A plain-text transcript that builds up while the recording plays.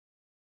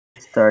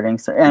Starting,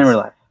 and we're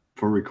live.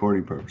 For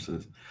recording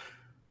purposes.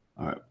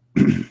 All right.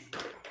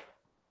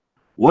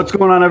 What's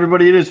going on,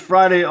 everybody? It is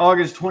Friday,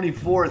 August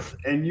 24th,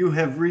 and you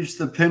have reached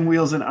the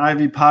Pinwheels and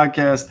Ivy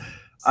podcast.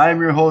 I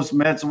am your host,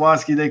 Matt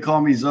Zawoski. They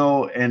call me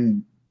Zoe.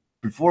 And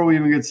before we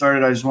even get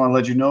started, I just want to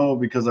let you know,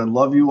 because I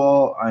love you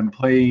all, I'm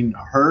playing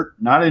hurt,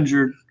 not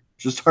injured,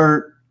 just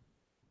hurt.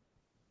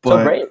 But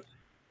so great.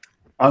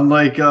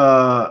 Unlike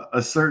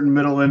a certain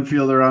middle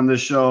infielder on this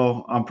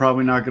show, I'm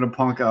probably not going to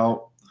punk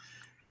out.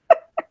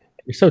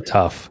 You're so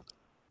tough.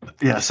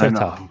 Yes, so I know.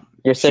 Tough.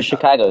 You're so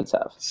Chicago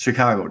tough.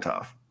 Chicago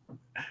tough.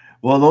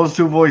 Well, those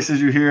two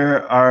voices you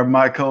hear are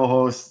my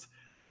co-hosts.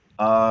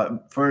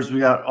 First, we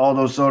got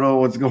Aldo Soto.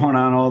 What's going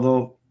on,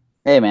 Aldo?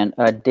 Hey, man.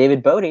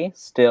 David Bodie,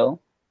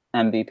 still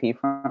MVP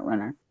front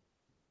runner,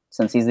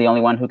 since he's the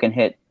only one who can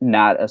hit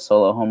not a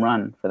solo home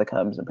run for the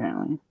Cubs,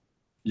 apparently.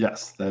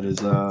 Yes, that is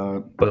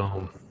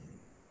Boom.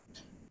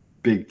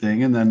 Big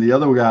thing. And then the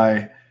other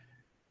guy,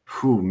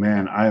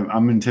 man,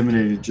 I'm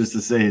intimidated just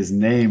to say his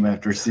name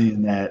after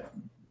seeing that.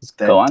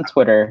 Go on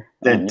Twitter.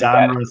 That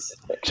Donruss.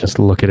 Just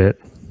look at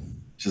it.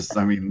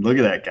 Look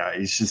at that guy.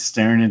 He's just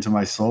staring into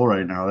my soul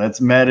right now. That's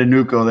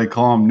Matanuco. They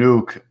call him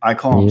Nuke. I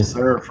call him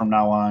Sir from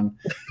now on.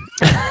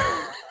 I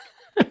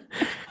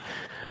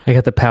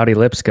got the pouty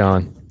lips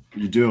going.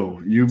 You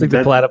do. It's like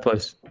the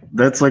platypus.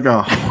 That's like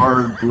a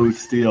hard blue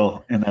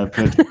steel in that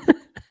picture.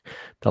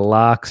 The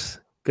locks.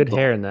 Good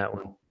hair in that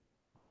one.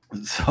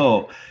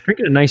 So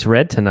drinking a nice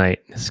red tonight.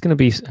 This is gonna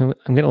be. I'm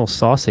getting a little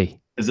saucy.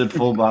 Is it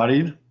full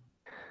bodied?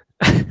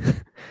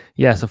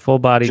 Yes, a full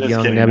bodied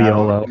young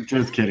Nebbiolo.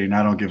 Just kidding.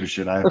 I don't give a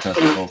shit. I have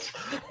testicles.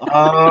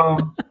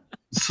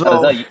 So you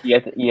also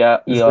have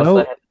to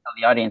tell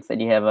the audience that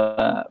you have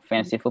a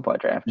fantasy football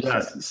draft.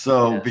 Yes.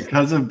 So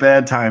because of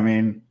bad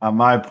timing on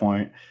my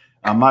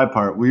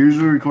part, we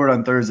usually record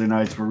on Thursday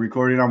nights. We're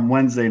recording on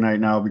Wednesday night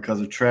now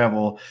because of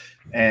travel,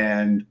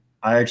 and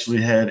I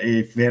actually had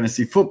a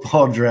fantasy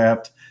football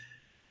draft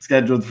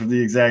scheduled for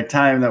the exact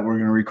time that we're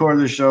going to record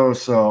the show.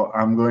 So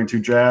I'm going to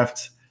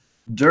draft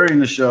during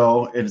the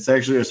show. It's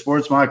actually a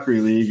sports mockery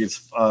league.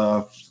 It's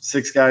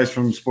 6 guys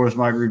from Sports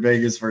Mockery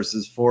Vegas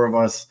versus 4 of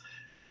us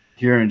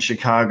here in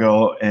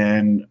Chicago.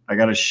 And I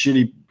got a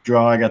shitty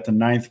draw. I got the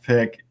 9th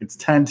pick. It's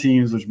 10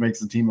 teams, which makes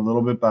the team a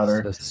little bit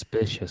better.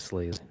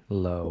 Suspiciously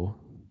low.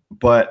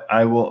 But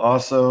I will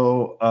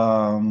also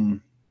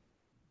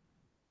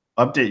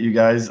update you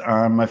guys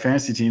on my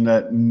fantasy team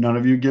that none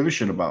of you give a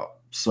shit about.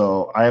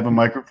 So I have a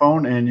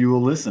microphone and you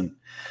will listen.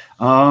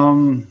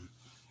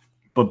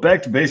 But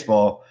back to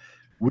baseball.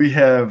 We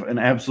have an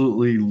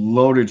absolutely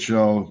loaded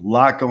show. A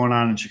lot going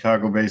on in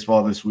Chicago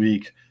baseball this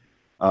week.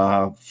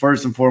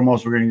 First and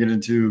foremost, we're going to get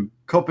into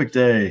Kopech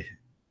Day.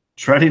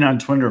 Treading on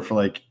Twitter for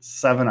like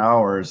 7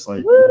 hours.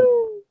 Like,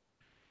 woo!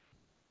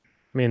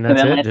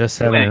 That's it? Just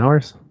 7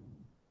 hours?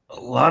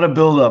 A lot of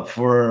buildup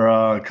for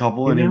a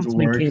couple of innings of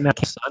work. Came out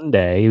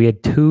Sunday. We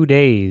had 2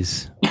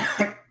 days.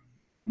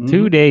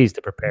 2 days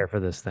to prepare for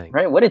this thing.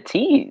 Right? What a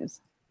tease.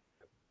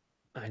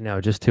 I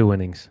know, just 2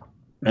 innings.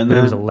 And then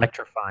it was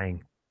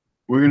electrifying.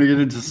 We're going to get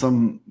into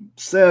some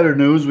sadder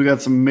news. We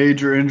got some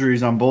major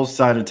injuries on both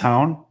sides of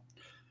town.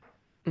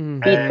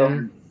 Mm-hmm.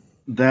 And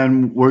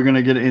then we're going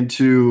to get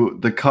into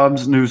the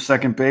Cubs' new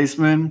second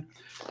baseman.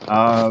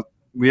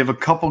 We have a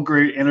couple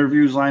great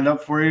interviews lined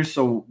up for you,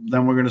 so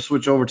then we're going to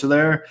switch over to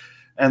there.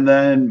 And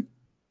then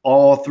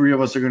all 3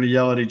 of us are going to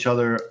yell at each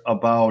other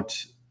about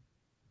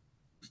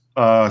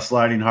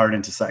sliding hard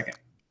into second.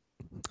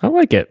 I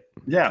like it.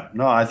 Yeah,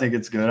 no, I think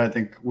it's good. I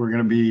think we're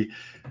going to be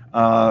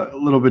a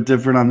little bit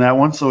different on that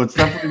one, so it's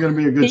definitely going to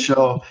be a good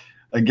show.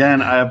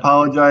 Again, I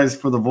apologize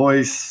for the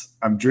voice.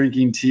 I'm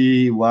drinking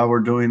tea while we're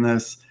doing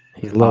this.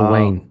 He's Lil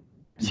Wayne.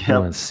 He's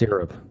yep.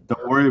 Syrup.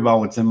 Don't worry about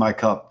what's in my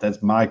cup.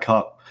 That's my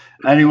cup.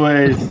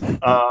 Anyways,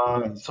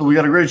 so we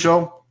got a great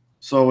show.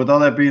 So with all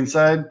that being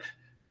said,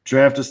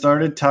 draft has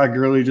started. Todd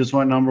Gurley just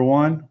went number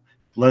 1.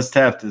 Let's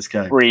tap this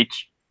guy.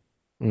 Reach.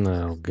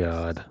 Oh,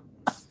 God.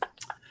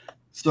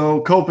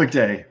 So Kopech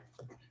Day.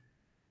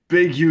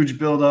 Big, huge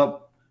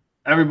buildup.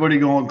 Everybody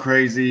going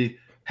crazy.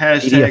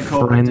 Hashtag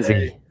Kopech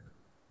Day.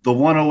 The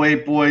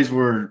 108 boys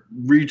were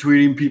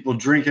retweeting, people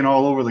drinking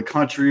all over the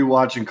country,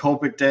 watching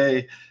Kopech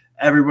Day.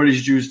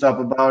 Everybody's juiced up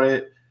about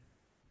it.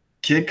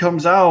 Kid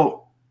comes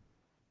out,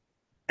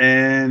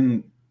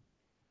 and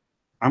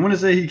I'm going to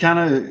say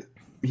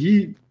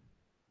he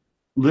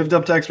lived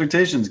up to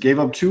expectations. Gave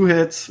up 2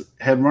 hits,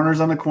 had runners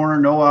on the corner,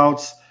 no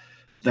outs,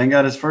 then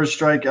got his first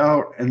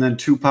strikeout, and then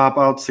 2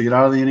 pop-outs to get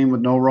out of the inning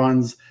with no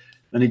runs.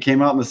 Then he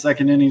came out in the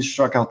second inning,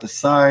 struck out the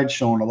side,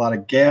 showing a lot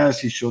of gas.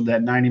 He showed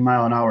that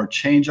 90-mile-an-hour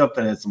changeup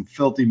that had some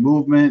filthy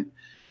movement.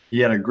 He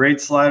had a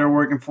great slider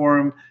working for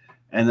him.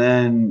 And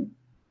then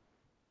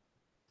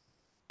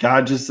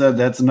God just said,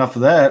 that's enough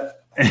of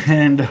that,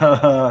 and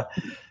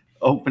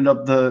opened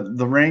up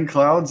the rain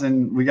clouds,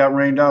 and we got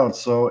rained out.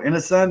 So in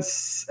a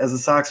sense, as a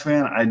Sox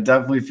fan, I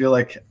definitely feel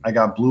like I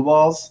got blue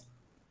balls.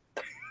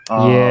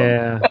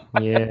 Yeah,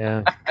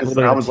 yeah. A little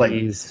bit I of was a like,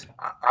 tease.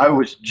 I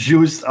was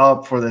juiced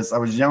up for this. I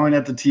was yelling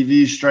at the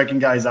TV, striking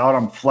guys out.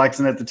 I'm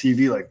flexing at the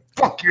TV like,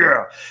 fuck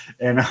yeah.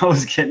 And I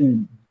was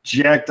getting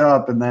jacked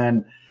up. And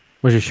then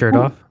Was your shirt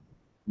off?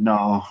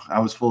 no, I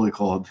was fully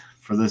clothed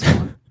for this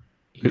one.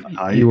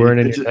 You weren't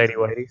in your tighty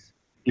whities?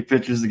 He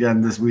pitches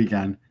again this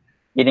weekend.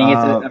 He didn't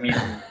get to, I mean,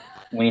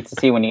 we need to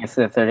see when he gets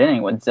to the third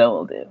inning what Zoe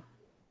will do.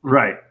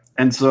 Right.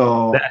 And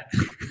so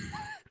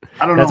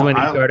I don't know. That's when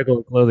each article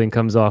of clothing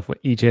comes off with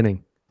each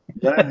inning.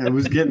 Yeah, it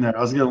was getting there.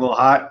 I was getting a little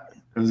hot.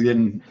 It was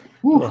getting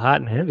a little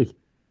hot and heavy.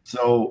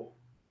 So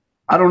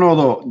I don't know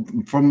though.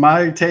 From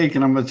my take,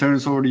 and I'm gonna turn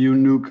this over to you,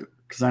 Nuke,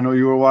 because I know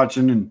you were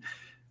watching, and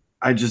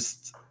I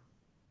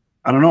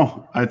don't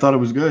know. I thought it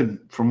was good.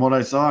 From what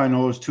I saw, I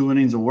know it was 2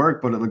 innings of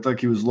work, but it looked like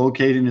he was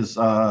locating his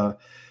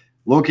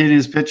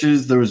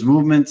pitches. There was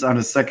movements on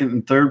his second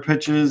and third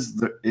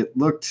pitches. It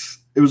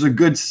was a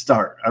good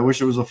start. I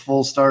wish it was a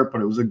full start,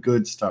 but it was a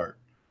good start.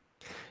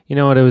 You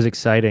know what? It was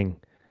exciting.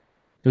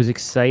 It was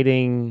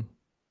exciting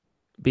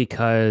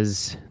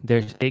because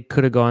it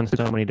could have gone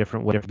so many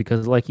different ways.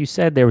 Because, like you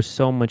said, there was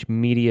so much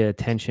media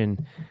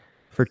attention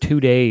for 2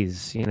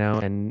 days,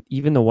 and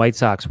even the White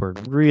Sox were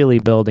really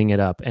building it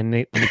up. And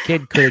the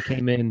kid could have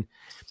came in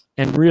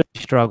and really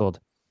struggled,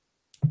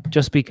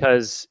 just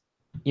because,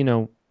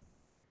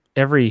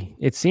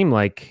 it seemed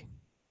like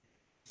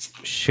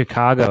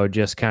Chicago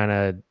just kind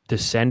of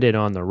descended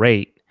on the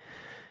rate.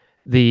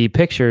 The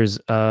pictures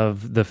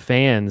of the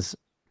fans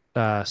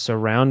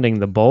surrounding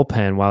the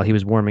bullpen while he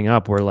was warming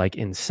up were like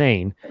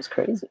insane. It was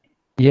crazy.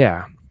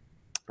 Yeah.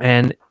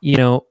 And,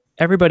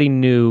 everybody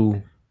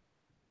knew,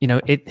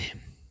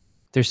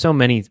 there's so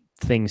many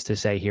things to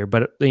say here,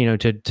 but,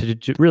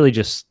 to really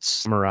just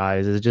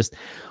summarize is just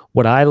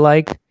what I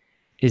like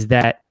is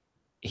that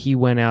he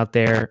went out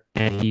there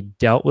and he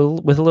dealt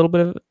with a little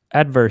bit of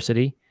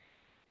adversity.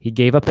 He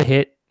gave up a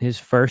hit, his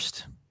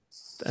first,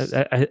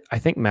 I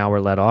think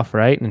Mauer led off,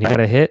 right? And he got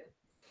a hit,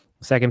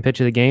 second pitch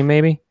of the game,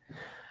 maybe.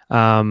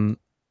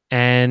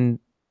 And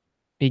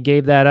he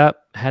gave that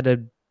up, had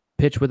to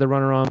pitch with a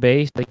runner on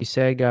base, like you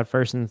said, got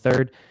first and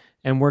third,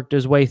 and worked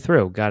his way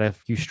through. Got a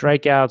few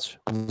strikeouts,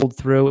 rolled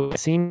through. It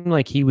seemed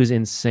like he was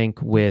in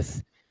sync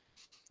with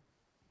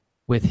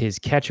his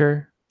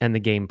catcher and the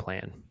game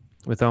plan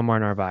with Omar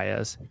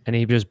Narvaez. And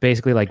he was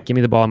basically like, give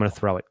me the ball, I'm going to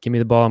throw it. Give me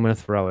the ball, I'm going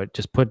to throw it.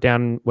 Just put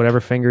down whatever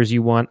fingers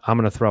you want, I'm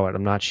going to throw it.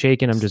 I'm not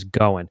shaking, I'm just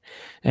going.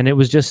 And it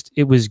was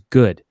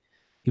good.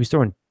 He was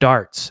throwing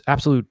darts,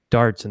 absolute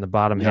darts in the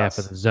bottom half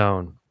of the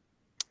zone.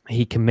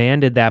 He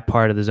commanded that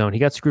part of the zone. He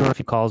got screwed on a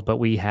few calls, but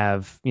we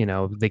have,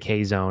 the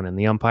K zone and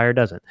the umpire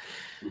doesn't.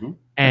 Mm-hmm.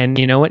 And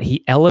you know what?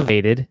 He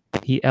elevated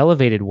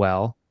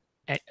well.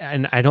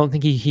 And I don't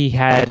think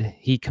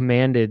he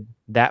commanded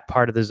that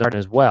part of the zone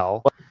as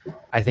well.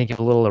 I think it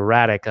was a little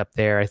erratic up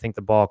there. I think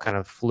the ball kind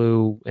of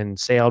flew and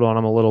sailed on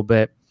him a little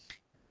bit.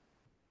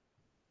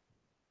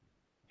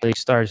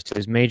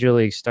 His major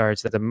league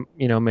starts that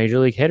the major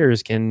league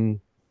hitters can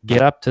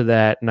get up to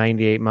that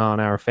 98 mile an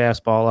hour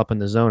fastball up in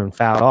the zone and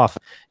foul off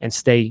and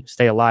stay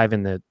alive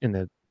in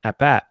the at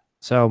bat.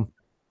 So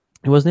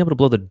he wasn't able to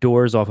blow the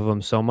doors off of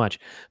him so much.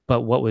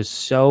 But what was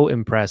so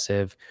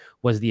impressive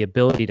was the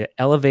ability to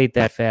elevate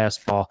that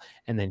fastball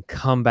and then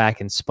come back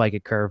and spike a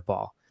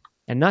curveball.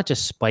 And not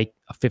just spike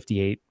a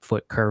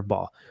 58-foot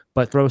curveball,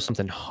 but throw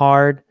something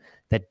hard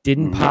that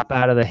didn't pop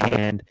out of the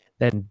hand,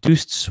 that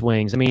induced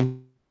swings. I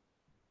mean,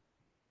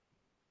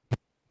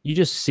 you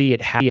just see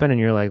it happen and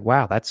you're like,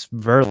 wow, that's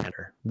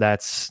Verlander.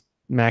 That's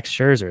Max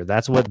Scherzer.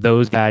 That's what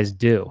those guys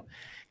do.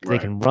 Right. They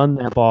can run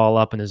that ball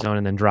up in the zone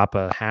and then drop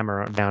a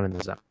hammer down in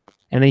the zone.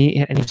 And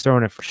he's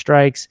throwing it for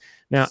strikes.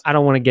 Now, I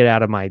don't want to get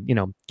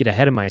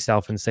ahead of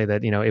myself and say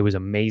that, it was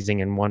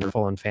amazing and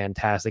wonderful and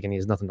fantastic and he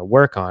has nothing to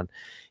work on.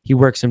 He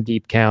worked some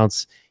deep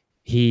counts.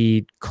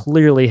 He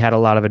clearly had a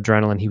lot of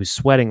adrenaline. He was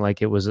sweating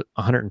like it was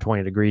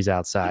 120 degrees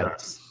outside.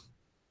 Yes.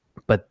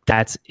 But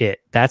that's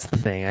it. That's the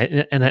thing.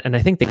 And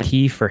I think the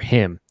key for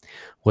him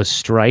was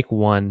strike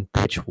one,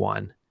 pitch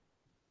one.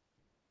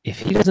 If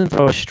he doesn't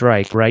throw a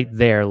strike right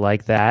there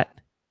like that,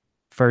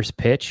 first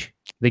pitch,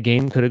 the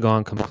game could have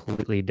gone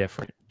completely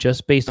different.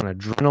 Just based on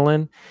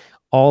adrenaline,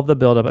 all the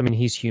buildup. I mean,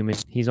 he's human.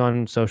 He's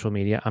on social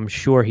media. I'm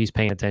sure he's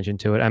paying attention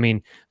to it. I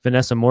mean,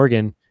 Vanessa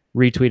Morgan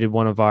retweeted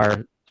one of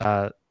our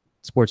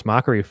sports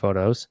mockery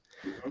photos.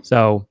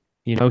 So,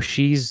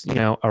 she's,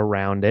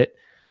 around it.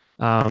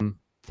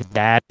 His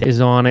dad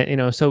is on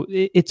it, so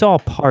it's all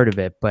part of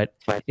it, but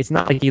it's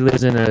not like he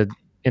lives in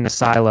a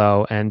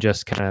silo and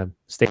just kind of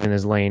stays in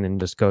his lane and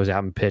just go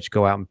out and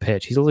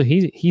pitch.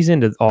 He's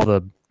into all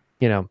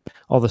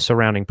the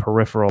surrounding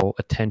peripheral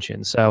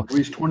attention. So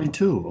he's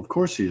 22. Of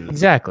course he is.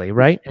 Exactly.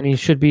 Right. And he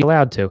should be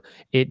allowed to.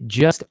 It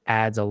just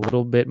adds a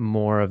little bit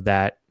more of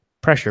that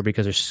pressure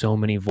because there's so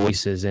many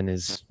voices in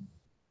his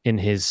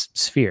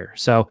sphere.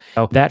 So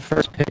that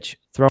first pitch,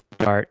 throw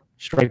a dart,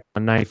 straight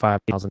on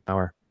 95 miles an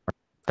hour.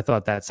 I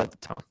thought that set the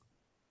tone.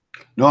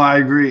 No, I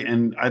agree.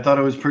 And I thought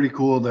it was pretty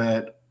cool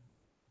that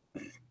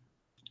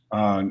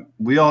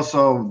we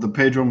also, the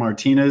Pedro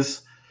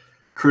Martinez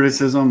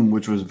criticism,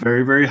 which was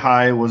very, very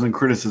high. It wasn't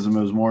criticism.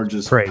 It was more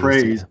just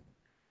praise. Yeah.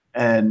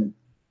 And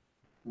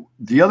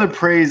the other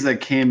praise that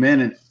came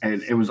in,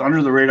 and it was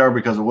under the radar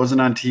because it wasn't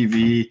on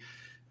TV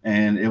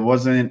and it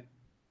wasn't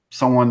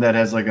someone that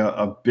has like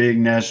a big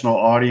national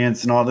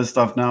audience and all this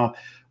stuff now,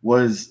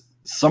 was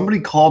somebody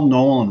called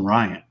Nolan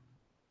Ryan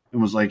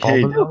and was like,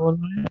 hey,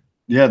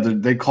 yeah,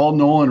 they called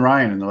Nolan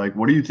Ryan and they're like,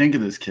 what do you think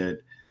of this kid?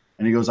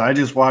 And he goes, I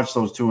just watched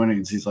those 2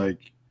 innings. He's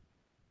like,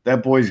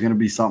 that boy's going to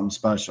be something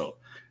special.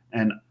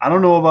 And I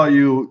don't know about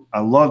you. I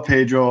love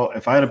Pedro.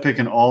 If I had to pick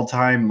an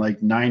all-time like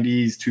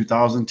 90s,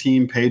 2000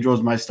 team,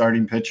 Pedro's my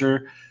starting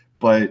pitcher.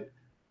 But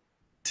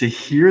to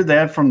hear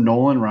that from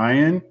Nolan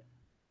Ryan,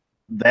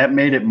 that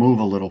made it move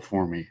a little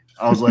for me.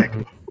 I was like,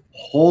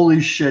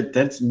 holy shit,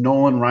 that's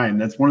Nolan Ryan.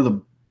 That's one of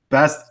the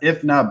best,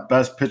 if not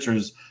best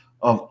pitchers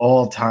of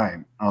all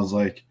time. I was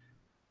like,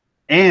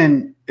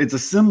 and it's a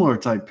similar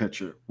type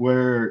pitcher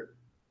where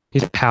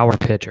he's a power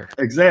pitcher.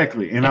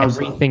 Exactly. And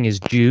everything is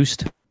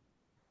juiced.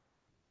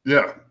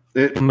 Yeah.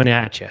 Coming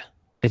at you.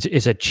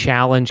 It's a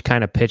challenge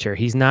kind of pitcher.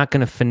 He's not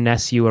going to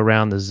finesse you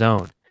around the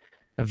zone.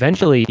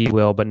 Eventually he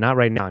will, but not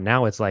right now.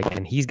 Now it's like,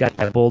 and he's got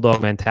that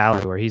bulldog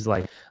mentality where he's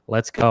like,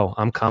 let's go.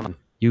 I'm coming.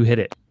 You hit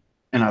it.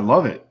 And I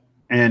love it.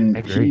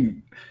 And he,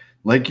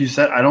 like you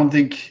said, I don't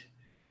think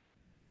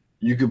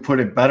you could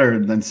put it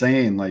better than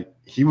saying like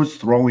he was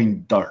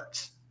throwing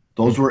darts.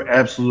 Those were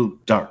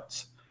absolute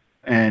darts.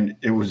 And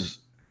it was,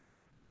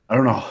 I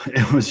don't know.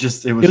 It was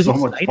so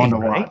much fun to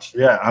watch.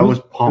 Yeah, I was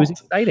pumped. It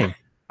was exciting.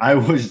 I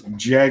was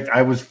jacked.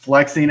 I was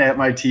flexing at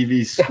my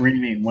TV,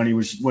 screaming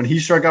when he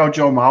struck out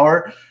Joe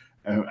Mauer.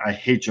 I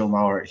hate Joe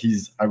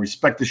Mauer. I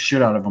respect the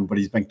shit out of him, but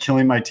he's been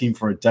killing my team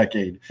for a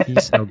decade.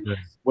 He's so good.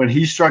 When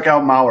he struck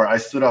out Mauer, I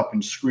stood up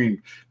and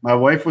screamed. My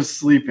wife was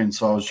sleeping,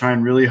 so I was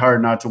trying really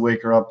hard not to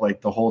wake her up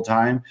like the whole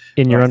time.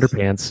 In your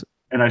underpants.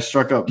 And I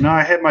struck up. No,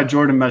 I had my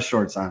Jordan mesh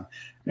shorts on.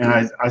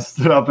 And I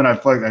stood up and I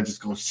flexed. I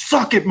just go,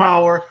 suck it,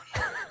 Mauer.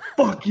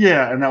 Fuck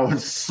yeah. And I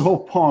was so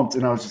pumped.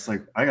 And I was just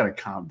like, I got to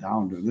calm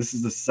down, dude. This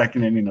is the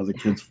second inning of the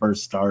kid's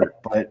first start.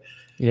 But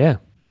yeah,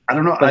 I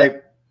don't know. I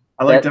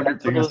liked everything.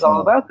 That's what it was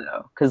all about,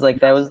 though. Because like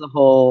that was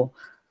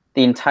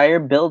the entire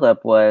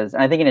buildup was,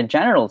 and I think in a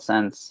general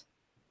sense,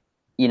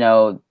 you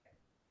know,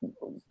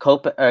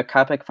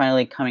 Kopech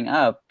finally coming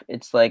up,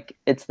 it's like,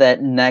 it's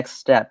that next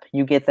step.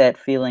 You get that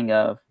feeling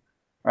of,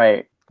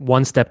 right,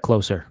 one step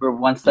closer. We're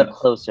one step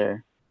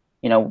closer.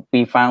 You know,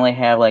 we finally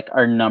have like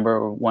our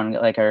number one,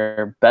 like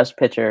our best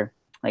pitcher,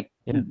 like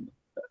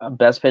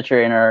best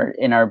pitcher in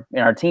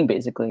our team,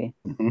 basically.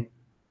 Mm-hmm.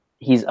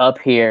 He's up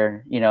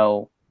here, you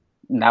know.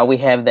 Now we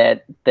have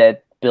that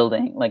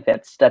building, like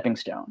that stepping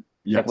stone.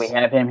 Yes. Like we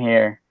have him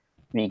here.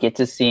 We get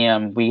to see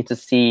him. We get to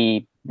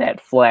see that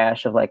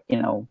flash of like,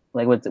 you know,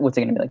 like what's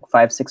it gonna be, like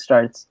 5-6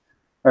 starts,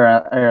 or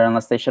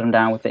unless they shut him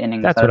down with the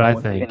innings. That's what I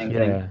think.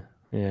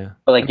 Yeah.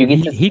 But like you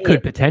get he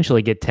could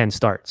potentially get 10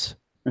 starts.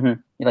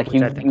 Mm-hmm. Like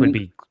which I think would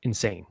be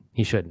insane.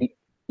 He should.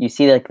 You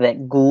see like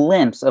that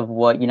glimpse of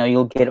what, you know,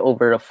 you'll get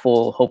over a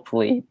full,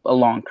 hopefully a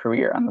long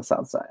career on the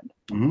South Side.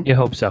 Mm-hmm. You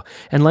hope so.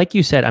 And like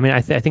you said, I mean,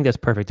 I think that's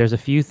perfect. There's a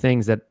few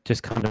things that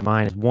just come to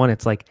mind. One,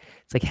 it's like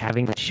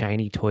having the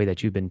shiny toy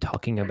that you've been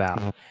talking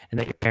about, and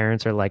that your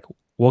parents are like,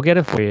 we'll get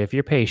it for you if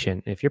you're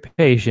patient,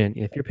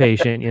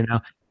 you know,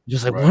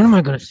 just like, when am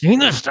I going to see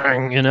this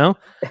thing, you know?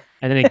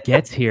 And then it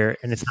gets here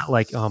and it's not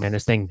like, oh man,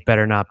 this thing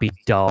better not be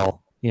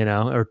dull, you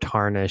know, or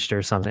tarnished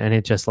or something. And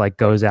it just like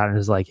goes out and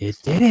is like, it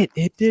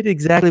did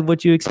exactly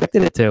what you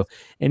expected it to,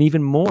 and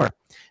even more.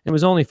 It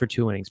was only for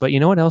 2 innings, but you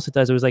know what else it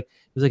does? It was like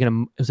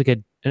an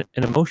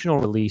emotional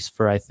release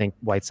for, I think,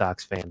 White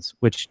Sox fans,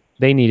 which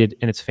they needed,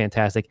 and it's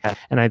fantastic.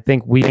 And I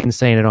think we've been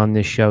saying it on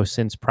this show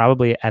since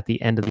probably at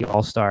the end of the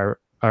All-Star,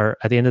 or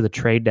at the end of the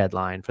trade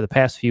deadline, for the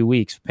past few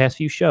weeks, past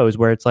few shows,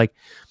 where it's like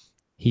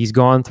he's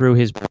gone through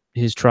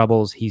his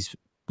troubles, he's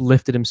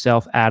lifted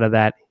himself out of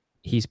that.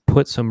 He's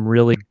put some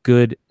really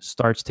good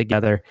starts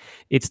together.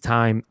 It's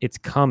time. It's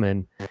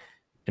coming.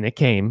 And it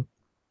came.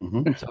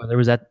 Mm-hmm. So there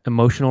was that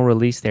emotional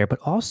release there. But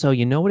also,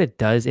 you know what it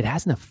does? It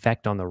has an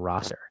effect on the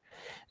roster.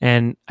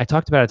 And I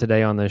talked about it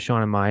today on the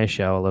Sean and Maya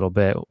show a little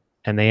bit.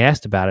 And they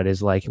asked about it,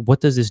 is like, what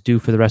does this do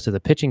for the rest of the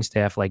pitching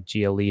staff, like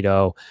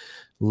Giolito,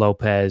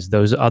 Lopez,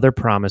 those other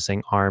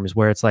promising arms,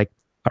 where it's like,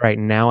 all right,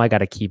 now I got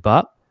to keep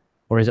up?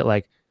 Or is it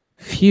like,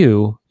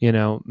 phew, you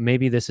know,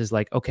 maybe this is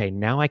like, okay,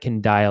 now I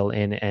can dial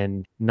in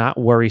and not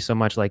worry so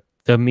much. Like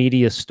the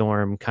media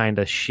storm kind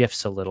of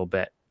shifts a little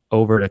bit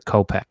over to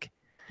Kopech.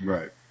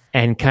 Right.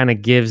 And kind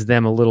of gives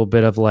them a little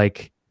bit of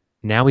like,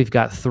 now we've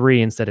got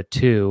 3 instead of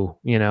 2,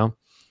 you know,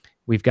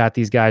 we've got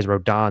these guys,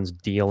 Rodon's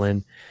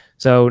dealing.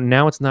 So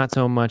now it's not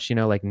so much, you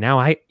know, like now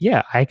I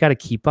got to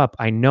keep up.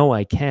 I know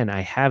I can,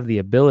 I have the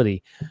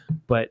ability,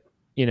 but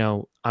you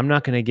know, I'm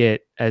not going to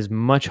get as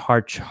much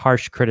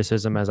harsh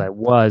criticism as I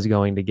was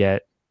going to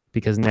get,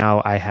 because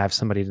now I have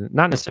somebody to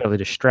not necessarily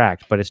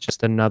distract, but it's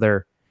just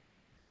another,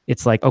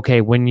 it's like,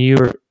 okay,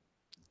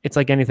 it's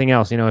like anything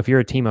else, you know, if you're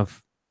a team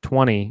of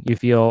 20, you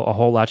feel a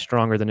whole lot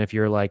stronger than if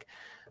you're like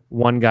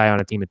one guy on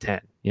a team of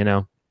 10, you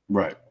know?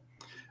 Right.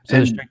 So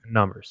the strength of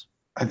numbers.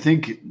 I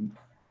think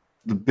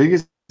the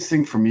biggest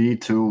thing for me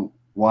too,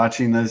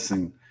 watching this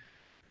and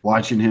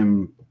watching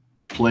him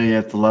play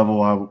at the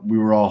level we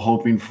were all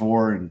hoping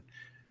for, and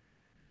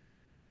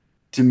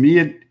to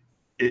me,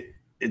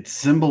 it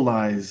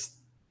symbolized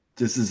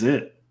this is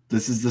it.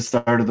 This is the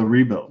start of the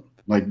rebuild.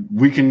 Like,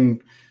 we can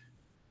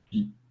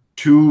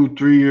 2-3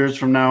 years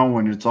from now,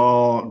 when it's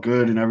all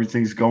good and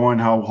everything's going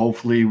how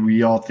hopefully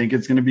we all think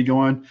it's going to be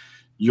going,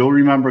 you'll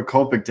remember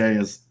Kopech Day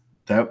as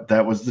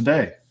that was the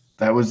day.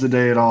 That was the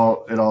day it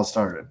all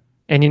started.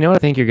 And you know what I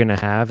think you're going to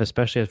have,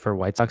 especially for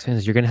White Sox fans,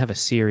 is you're going to have a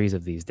series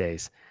of these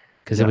days,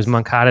 because it was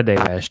Moncada Day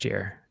last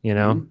year, you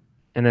know, mm-hmm.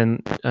 And then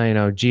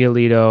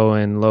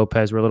Giolito and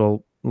Lopez were a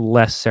little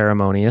less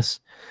ceremonious,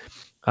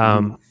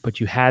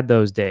 but you had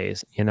those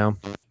days.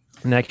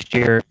 Next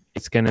year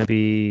it's going to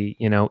be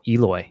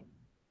Eloy.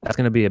 That's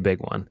going to be a big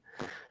one,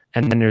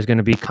 and then there's going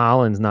to be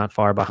Collins not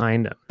far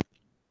behind him,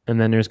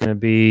 and then there's going to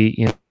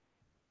be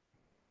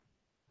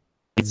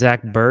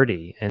Zach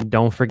Birdie, and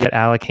don't forget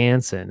Alec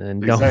Hansen,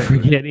 and don't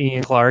forget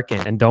Ian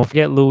Clarkin, and don't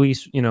forget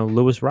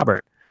Louis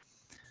Robert.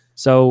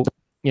 So,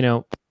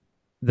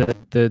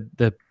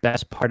 the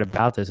best part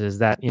about this is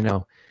that, it's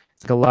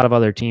like a lot of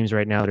other teams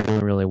right now that are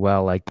doing really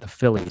well, like the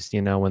Phillies,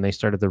 when they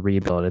started the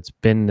rebuild. It's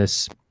been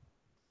this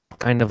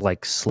kind of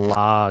like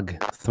slog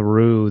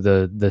through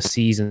the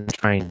season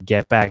trying to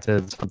get back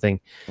to something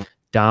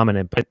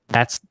dominant. But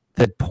that's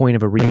the point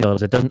of a rebuild,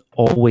 is it doesn't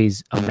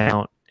always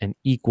amount and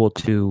equal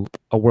to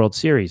a World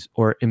Series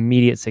or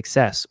immediate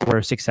success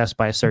or success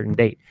by a certain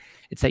date.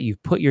 It's that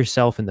you've put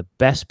yourself in the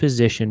best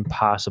position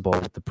possible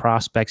with the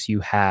prospects you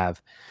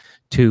have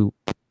to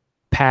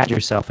pad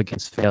yourself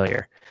against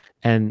failure.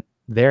 And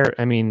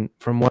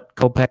from what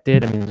Kopech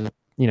did, it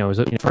was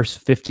the first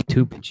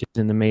 52 pitches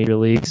in the major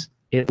leagues.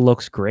 It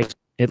looks great.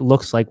 It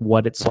looks like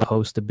what it's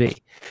supposed to be.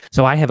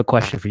 So I have a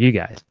question for you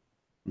guys,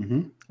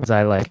 as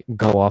I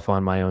go off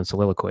on my own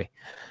soliloquy.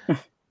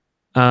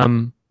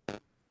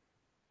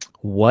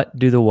 What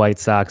do the White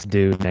Sox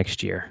do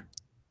next year?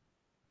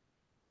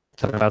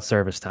 Talking about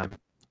service time.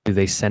 Do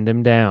they send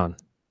him down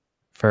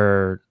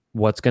for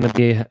what's going to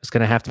be? It's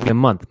going to have to be a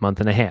month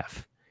and a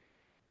half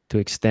to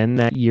extend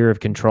that year of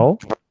control,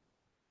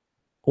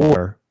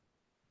 or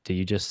do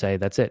you just say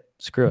that's it?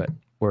 Screw it.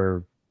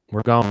 We're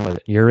going with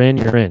it. You're in.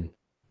 You're in.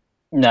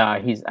 No, I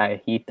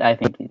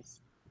think he's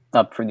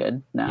up for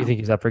good now. You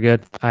think he's up for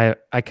good? I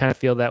kind of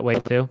feel that way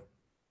too.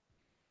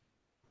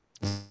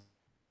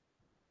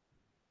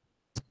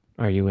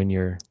 Are you in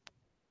your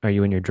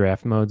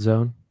draft mode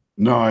zone?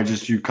 No,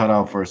 you cut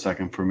out for a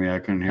second for me. I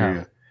couldn't hear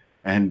you.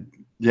 And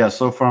yeah,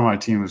 so far my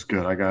team is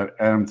good. I got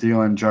Adam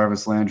Thielen,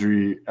 Jarvis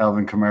Landry,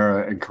 Alvin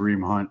Kamara, and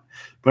Kareem Hunt.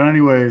 But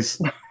anyways,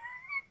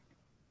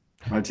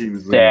 my team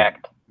is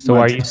stacked. So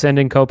are you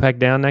sending Kopech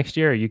down next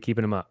year, or are you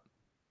keeping him up?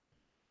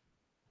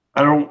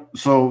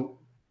 So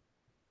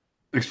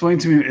explain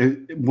to me,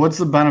 what's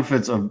the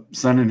benefits of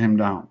sending him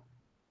down?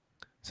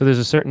 So there's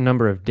a certain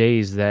number of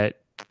days that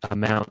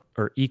amount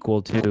or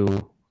equal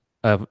to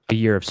a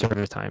year of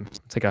service time.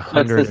 It's like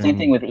 100. It's the same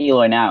thing with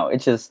Eloy now.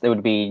 It's just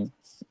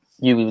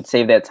you would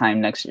save that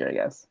time next year, I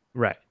guess.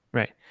 Right.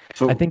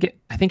 So I think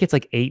it's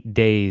like 8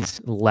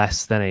 days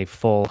less than a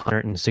full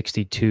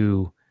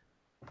 162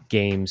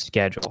 game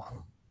schedule.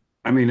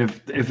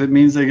 If it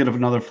means they get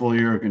another full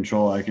year of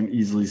control, I can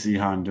easily see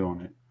Han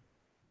doing it.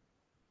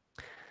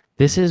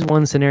 This is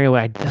one scenario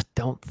where I just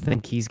don't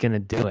think he's going to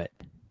do it.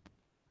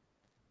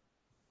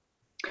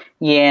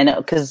 Yeah, no,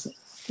 because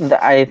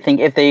I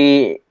think if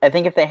they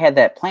had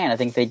that plan, I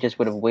think they just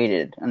would have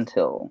waited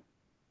until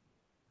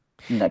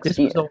next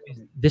year.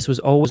 This was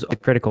always a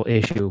critical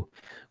issue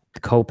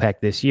with Kopech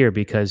this year,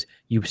 because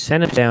you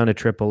sent him down to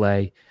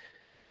AAA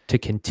to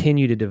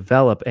continue to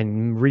develop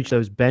and reach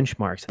those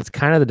benchmarks. It's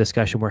kind of the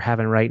discussion we're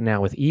having right now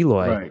with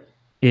Eloy. Right.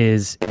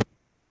 Is,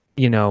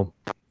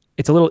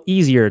 it's a little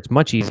easier. It's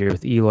much easier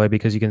with Eloy,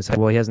 because you can say,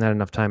 well, he hasn't had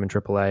enough time in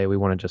AAA. We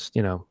want to just,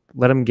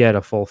 let him get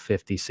a full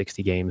 50,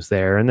 60 games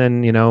there. And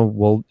then,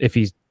 if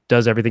he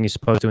does everything he's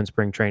supposed to in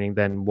spring training,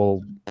 then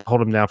we'll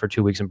hold him down for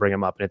 2 weeks and bring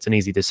him up. And it's an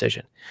easy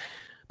decision.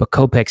 But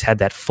Kopech's had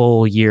that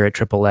full year at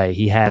AAA.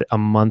 He had a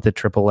month at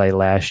AAA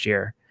last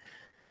year.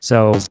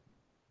 So,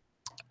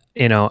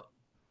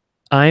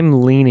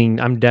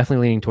 I'm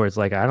definitely leaning towards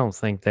I don't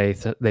think they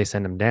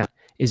send him down.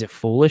 Is it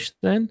foolish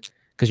then?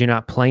 Because you're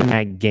not playing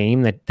that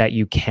game that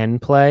you can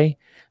play.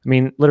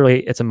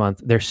 Literally, it's a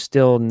month. They're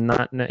still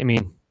not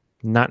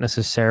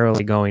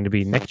necessarily going to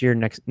be next year.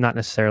 Not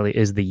necessarily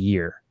is the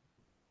year,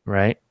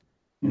 right?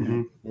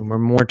 Mm-hmm. We're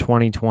more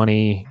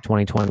 2020,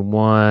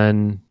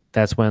 2021.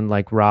 That's when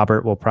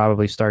Robert will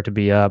probably start to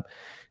be up.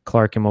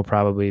 Clarkin will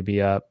probably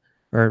be up,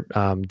 or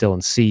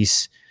Dylan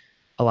Cease.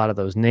 A lot of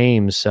those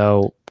names.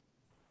 So.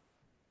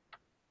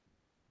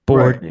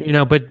 Board,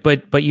 right.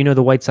 But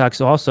the White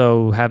Sox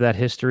also have that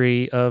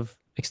history of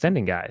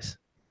extending guys.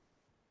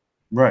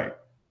 Right.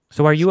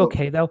 So are you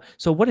okay though?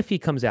 So what if he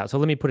comes out? So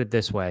let me put it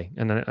this way,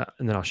 and then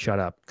I'll shut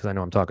up because I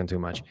know I'm talking too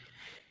much.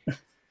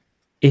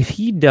 If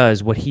he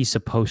does what he's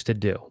supposed to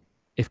do,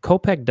 if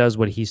Kopech does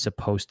what he's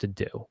supposed to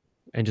do,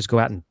 and just go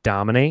out and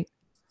dominate,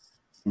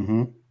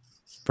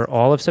 for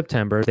all of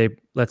September.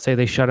 Let's say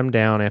they shut him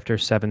down after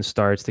 7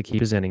 starts to keep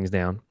his innings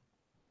down.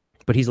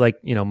 But he's like,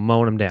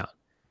 mowing him down.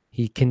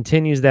 He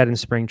continues that in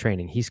spring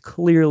training. He's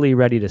clearly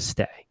ready to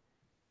stay.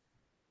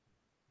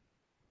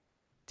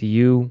 Do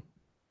you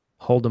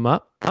hold him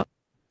up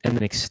and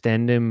then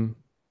extend him,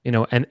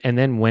 and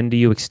then when do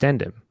you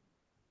extend him?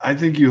 I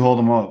think you hold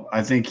him up.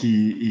 I think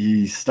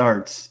he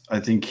starts.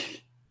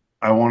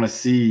 I want to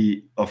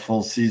see a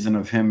full season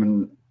of him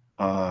and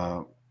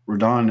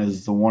Rodon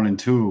as the 1 and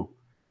 2.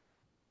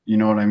 You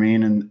know what I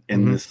mean?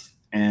 In this,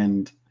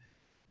 and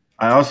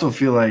I also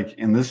feel like,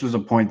 and this was a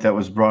point that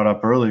was brought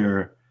up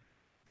earlier,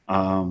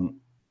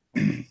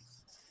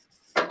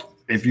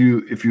 if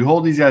you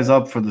hold these guys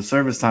up for the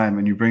service time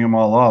and you bring them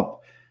all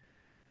up,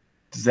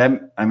 does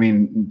that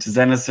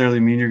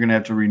necessarily mean you're going to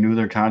have to renew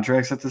their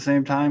contracts at the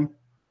same time?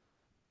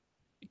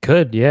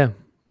 Could, yeah.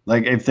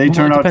 Like if they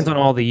turn out, it depends on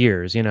all the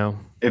years,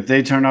 If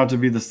they turn out to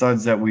be the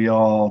studs that we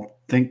all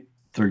think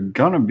they're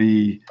gonna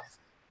be,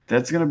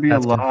 that's gonna be a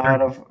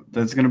lot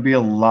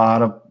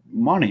of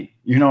money.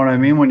 You know what I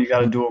mean? When you got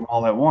to do them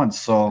all at once.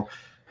 So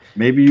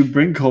maybe you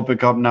bring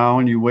Kopech up now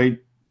and you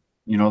wait,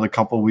 the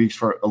couple weeks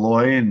for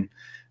Eloy, and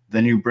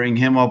then you bring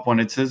him up when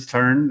it's his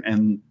turn,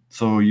 and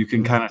so you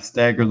can kind of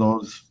stagger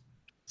those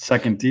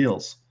second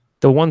deals.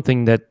 The one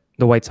thing that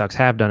the White Sox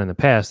have done in the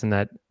past, and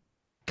that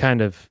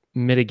kind of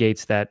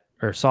mitigates that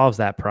or solves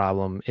that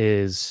problem,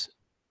 is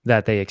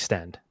that they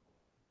extend.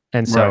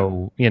 And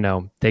so,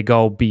 they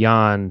go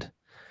beyond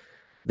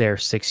their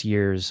 6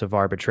 years of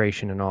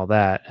arbitration and all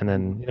that. And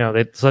then,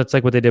 it's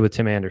like what they did with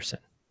Tim Anderson.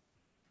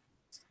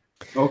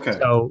 Okay.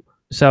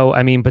 So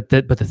I mean, but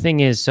the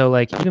thing is, so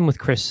like even with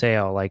Chris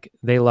Sale, like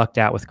they lucked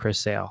out with Chris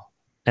Sale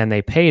and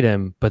they paid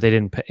him, but they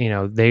didn't pay,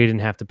 they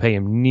didn't have to pay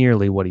him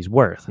nearly what he's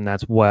worth. And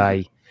that's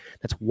why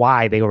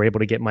they were able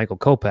to get Michael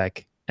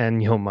Kopech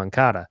and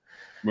Moncada.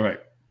 Right.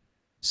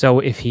 So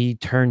if he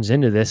turns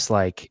into this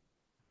like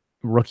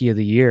rookie of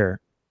the year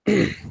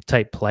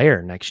type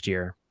player next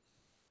year,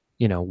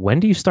 when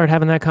do you start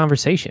having that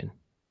conversation?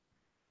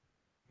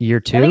 Year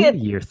 2,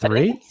 year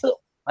 3?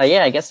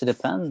 Yeah, I guess it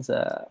depends.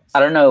 I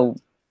don't know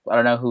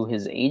who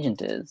his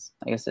agent is.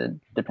 I guess it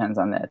depends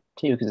on that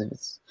too.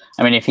 Because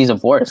if he's a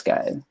Boris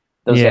guy,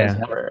 those guys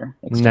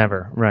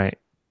never, right?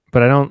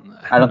 But I don't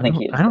think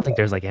think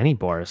there's like any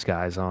Boris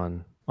guys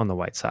on the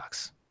White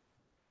Sox.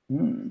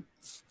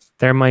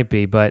 There might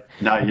be, but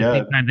not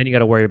yet. Then you got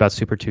to worry about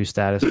Super 2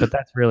 status, but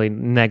that's really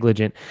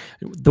negligent.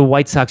 The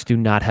White Sox do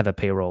not have a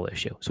payroll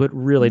issue, so it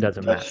really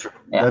doesn't matter. True.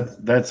 Yeah.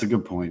 That's a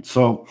good point.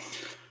 So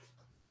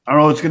I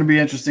don't know. It's going to be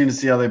interesting to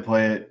see how they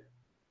play it.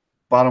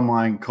 Bottom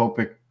line,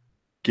 Kopech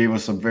gave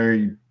us a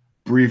very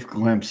brief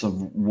glimpse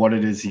of what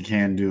it is he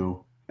can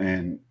do,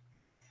 and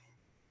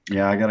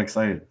yeah, I got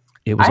excited.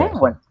 It was.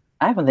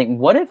 I have one thing.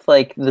 What if,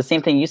 like, the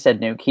same thing you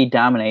said, Nuke? He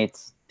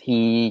dominates.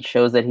 He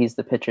shows that he's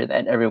the pitcher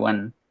that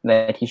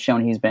he's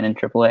shown he's been in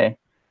AAA,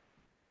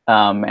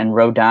 and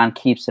Rodon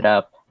keeps it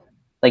up.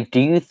 Like, do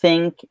you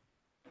think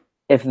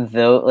if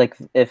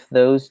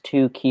those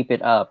two keep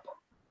it up,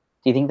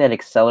 do you think that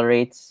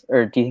accelerates,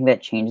 or do you think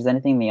that changes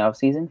anything in the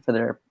offseason for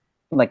their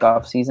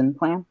off-season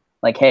plan?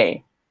 Like,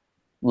 hey,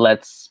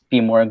 let's be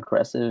more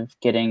aggressive,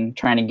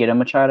 trying to get a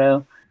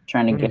Machado,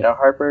 trying to get a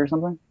Harper or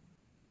something.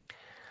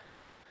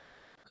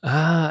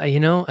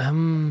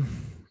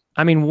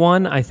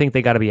 One, I think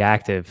they got to be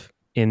active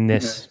in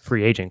this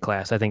free agent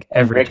class. I think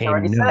every team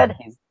already said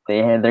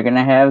they're going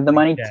to have the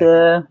money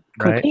to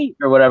compete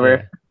or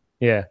whatever.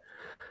 Yeah.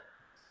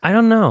 I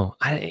don't know.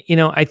 I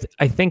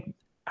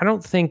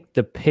don't think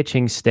the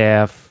pitching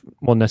staff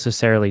will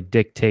necessarily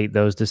dictate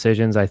those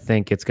decisions. I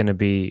think it's going to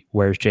be,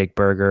 where's Jake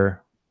Berger?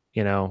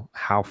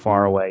 How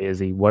far away is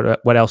he?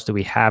 What else do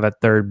we have at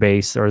third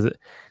base, or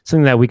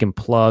something that we can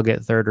plug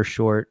at third or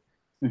short?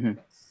 And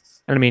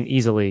I mean,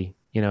 easily,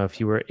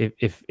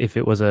 if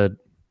it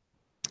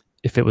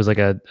was like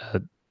a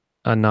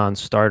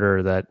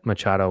non-starter that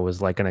Machado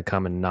was like going to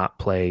come and not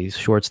play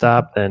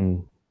shortstop,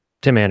 then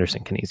Tim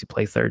Anderson can easily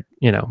play third.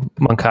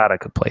 Moncada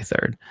could play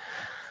third.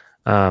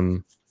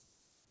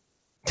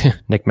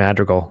 Nick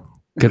Madrigal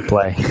could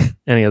play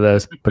any of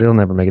those, but he'll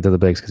never make it to the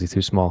bigs because he's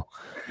too small.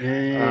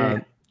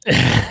 JK.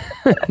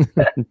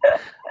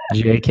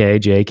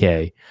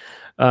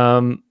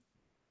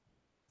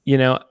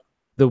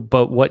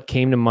 But what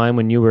came to mind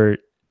when you were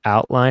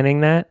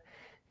outlining that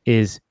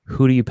is,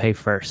 who do you pay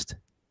first?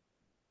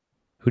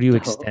 Who do you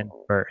extend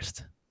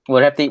first?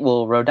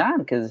 Rodon,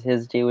 because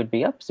his due would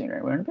be up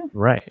sooner, wouldn't it?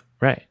 Right.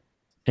 And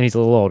he's a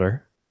little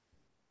older.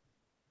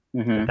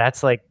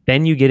 That's like,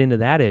 then you get into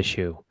that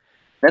issue.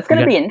 That's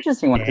going to be an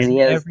interesting one because he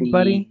has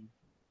the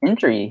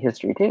injury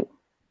history too.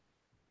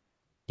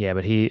 Yeah,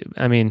 but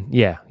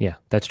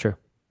that's true.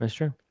 That's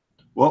true.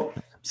 Well,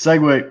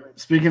 segue.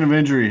 Speaking of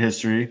injury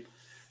history,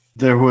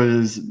 there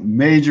was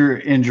major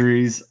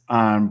injuries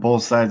on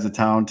both sides of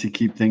town to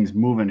keep things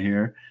moving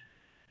here.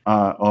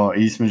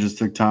 Eastman just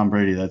took Tom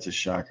Brady. That's a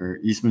shocker.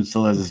 Eastman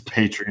still has his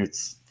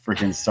Patriots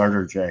freaking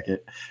starter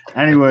jacket.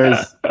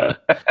 Anyways.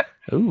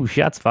 Ooh,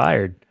 shots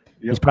fired.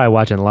 Yep. He's probably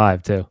watching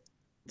live too.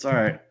 It's all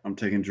right. I'm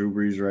taking Drew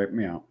Brees right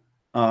meow.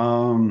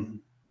 Should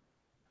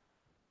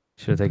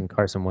have taken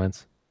Carson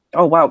Wentz.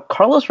 Oh wow,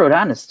 Carlos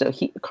Rodon is still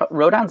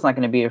Rodon's not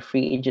going to be a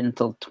free agent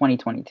until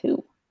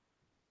 2022.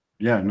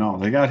 Yeah, no,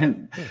 they got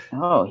him.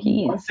 Oh,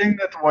 one thing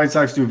that the White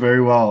Sox do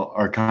very well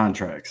are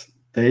contracts.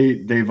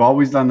 They've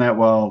always done that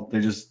well.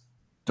 They just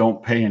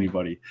don't pay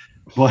anybody.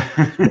 But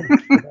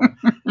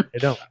they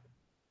don't.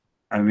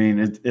 I mean,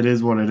 it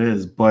is what it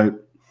is.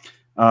 But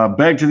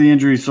back to the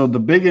injury. So the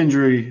big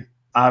injury,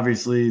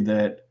 obviously,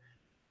 that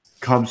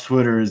Cubs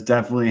Twitter is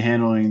definitely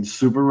handling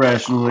super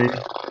rationally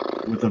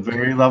with a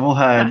very level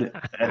head,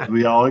 as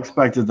we all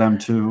expected them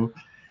to,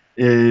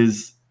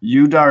 is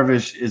Yu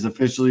Darvish is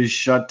officially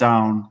shut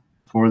down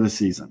for the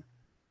season.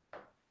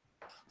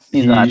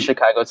 He's not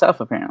Chicago South,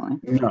 apparently.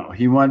 No,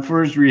 he went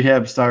for his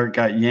rehab start,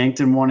 got yanked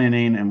in one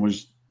inning, and it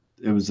was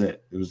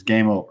it. It was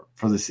game over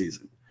for the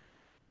season.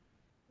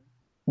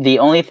 The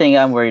only thing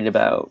I'm worried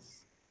about,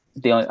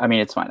 I mean,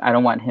 it's fine. I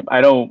don't want him.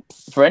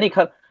 For any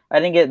Cub. I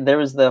didn't get. There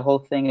was the whole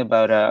thing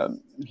about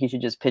he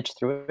should just pitch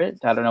through it.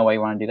 I don't know why you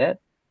want to do that.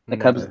 The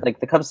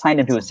Cubs signed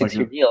him to a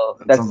 6-year deal.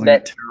 That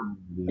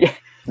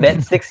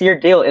 6-year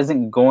deal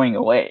isn't going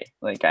away.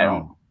 Like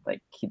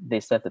they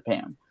still have to pay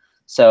him.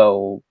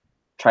 So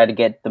try to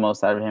get the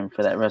most out of him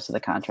for that rest of the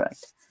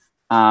contract.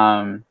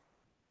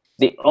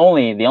 The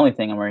only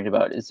thing I'm worried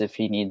about is if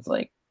he needs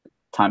like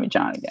Tommy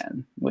John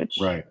again, which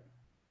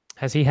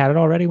has he had it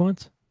already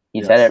once?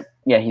 He's had it.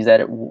 Yeah, he's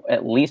had it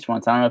at least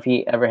once. I don't know if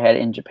he ever had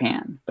it in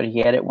Japan, but he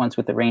had it once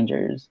with the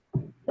Rangers,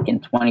 like in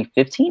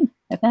 2015,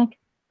 I think,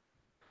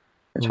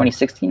 or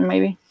 2016,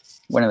 maybe.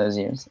 One of those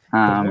years.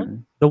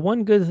 The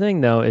one good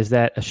thing though is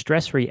that a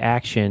stress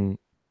reaction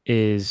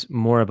is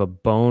more of a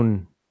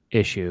bone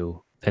issue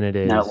than it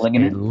is a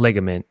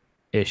ligament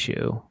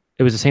issue.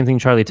 It was the same thing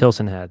Charlie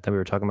Tilson had that we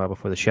were talking about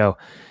before the show.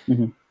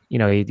 Mm-hmm. You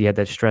know, he had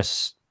that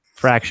stress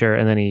fracture,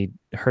 and then he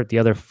hurt the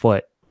other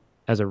foot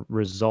as a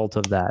result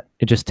of that.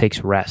 It just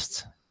takes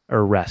rest. Yeah.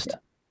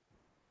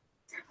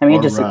 I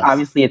mean,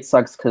 obviously it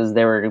sucks because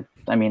they were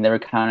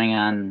counting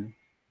on,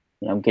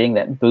 getting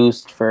that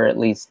boost for at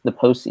least the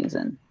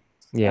postseason.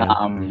 Yeah.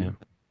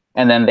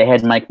 And then they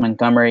had Mike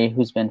Montgomery,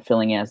 who's been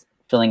filling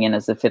in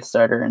as the fifth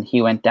starter, and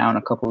he went down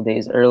a couple of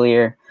days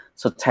earlier.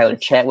 So Tyler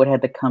Chatwood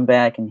had to come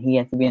back, and he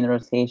had to be in the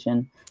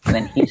rotation. And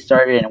then he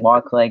started and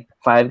walked like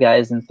 5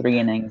 guys in 3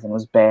 innings and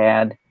was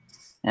bad.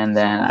 And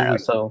then I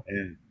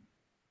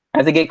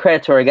have to get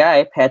credit to our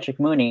guy, Patrick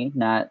Mooney,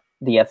 not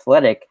the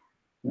Athletics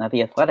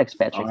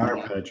Patrick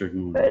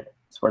Mooney, but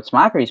Sports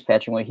Mockery's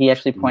Patrick Mooney. He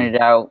actually pointed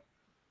out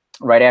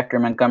right after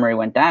Montgomery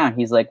went down,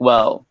 he's like,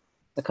 well,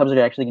 the Cubs are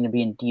actually going to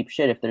be in deep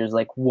shit if there's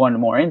like one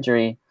more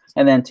injury.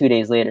 And then 2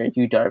 days later,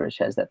 Yu Darvish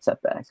has that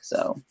setback.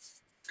 So,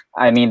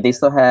 I mean, they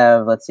still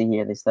have, let's see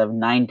here, they still have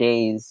 9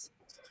 days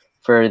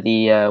for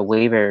the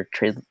waiver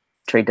trade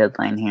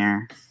deadline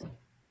here.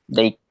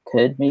 They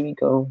could maybe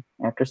go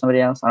after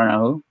somebody else. I don't know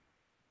who.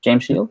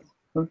 James Shields?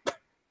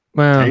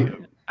 Well,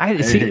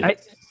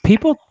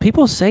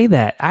 people say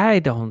that. I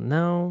don't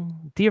know.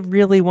 Do you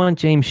really want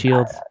James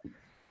Shields?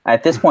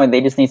 At this point,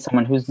 they just need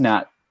someone who's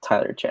not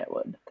Tyler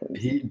Chatwood.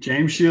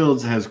 James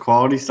Shields has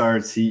quality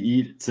starts. He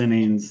eats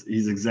innings.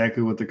 He's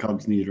exactly what the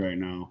Cubs need right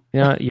now.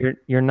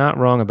 You're not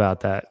wrong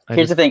about that.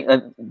 Here's the thing: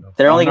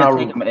 they're only going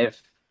to take him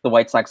if the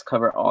White Sox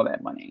cover all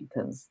that money,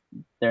 because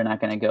they're not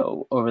going to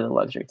go over the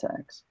luxury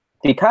tax,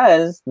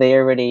 because they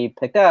already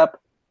picked up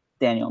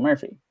Daniel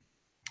Murphy.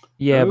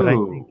 Yeah,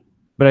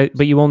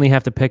 but you only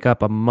have to pick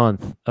up a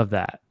month of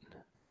that,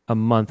 a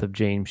month of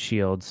James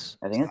Shields.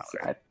 I think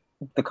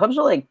the Cubs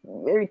are like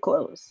very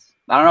close.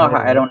 I don't know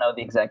I don't know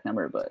the exact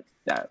number, but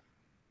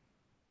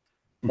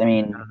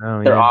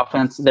their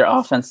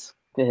offense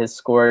has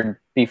scored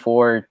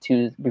before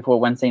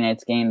Wednesday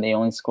night's game. They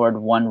only scored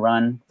 1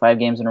 run 5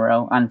 games in a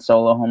row on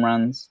solo home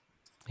runs.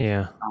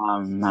 Yeah. I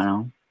don't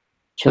know.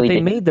 But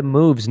they made the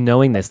moves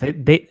knowing this.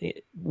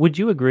 They would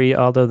you agree,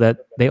 Aldo,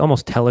 that they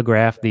almost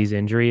telegraphed these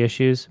injury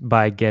issues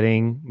by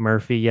getting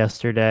Murphy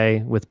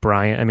yesterday with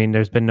Bryant? I mean,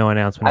 there's been no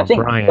announcement on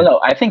Bryant. Well,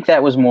 no, I think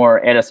that was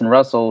more Addison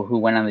Russell, who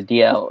went on the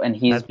DL, and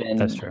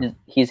that's true.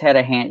 He's had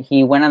a hand.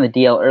 He went on the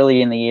DL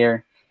early in the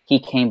year. He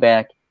came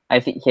back. I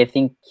think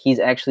he's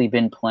actually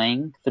been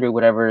playing through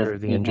whatever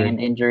the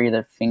hand injury,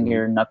 the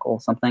finger, knuckle,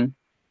 something,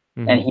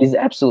 and he's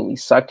absolutely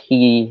sucked.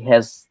 He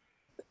has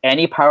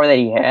any power that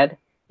he had.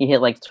 He hit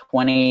like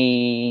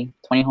 20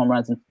 home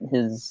runs in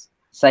his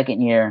second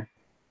year.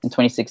 In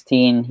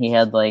 2016, he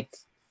had like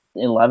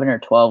 11 or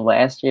 12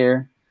 last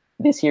year.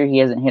 This year, he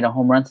hasn't hit a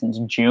home run since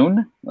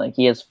June. Like,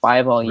 he has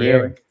 5 all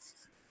year.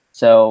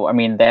 So, I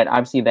mean, that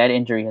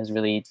injury has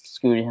really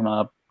screwed him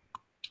up.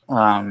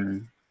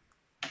 So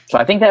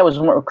I think that was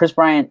more Chris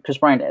Bryant,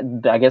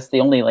 I guess the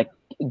only like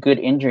good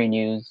injury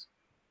news,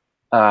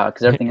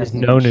 because everything is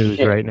no news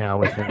right now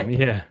with him.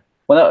 Yeah.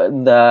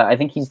 Well, I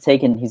think he's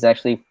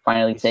actually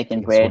finally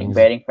taken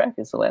batting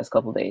practice the last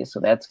couple of days, so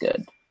that's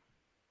good.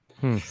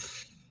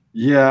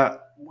 Yeah,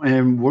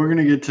 and we're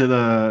gonna get to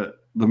the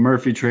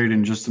Murphy trade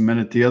in just a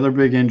minute. The other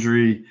big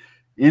injury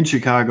in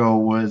Chicago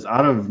was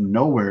out of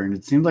nowhere, and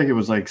it seemed like it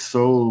was like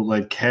so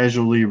like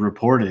casually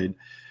reported.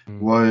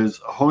 was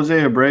Jose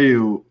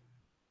Abreu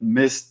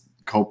missed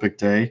Kopech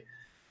Day,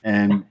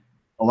 and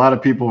a lot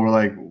of people were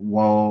like,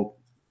 "Well,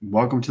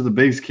 welcome to the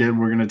bigs, kid.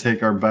 We're going to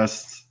take our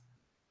best,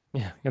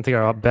 gonna take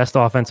our best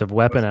offensive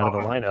weapon out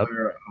of the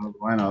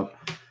lineup,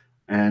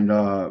 and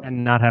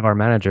not have our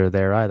manager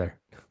there either."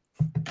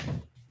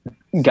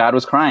 God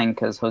was crying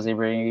because Jose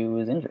Abreu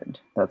was injured.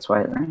 That's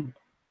why it rained.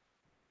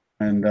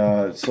 And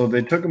so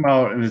they took him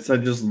out, and it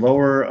said just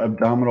lower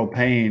abdominal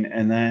pain,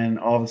 and then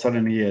all of a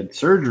sudden he had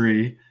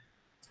surgery,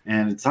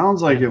 and it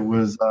sounds like it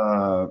was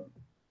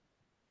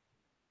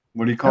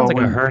what do you call it? Sounds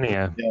like a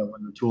hernia. Yeah,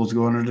 when the tools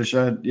go under the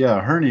shed. Yeah,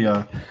 a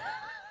hernia.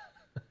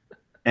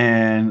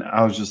 And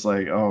I was just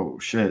like, oh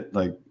shit,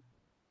 like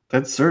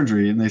that's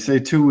surgery, and they say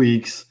 2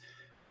 weeks.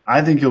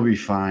 I think he'll be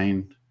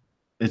fine.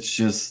 It's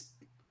just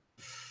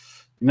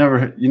you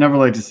never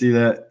like to see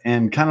that,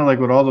 and kind of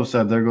like what Aldo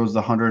said, there goes the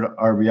 100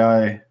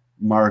 RBI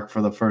mark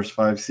for the first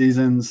 5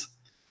 seasons.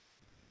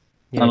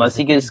 Yeah, unless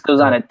he goes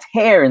on a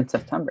tear in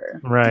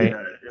September. Right.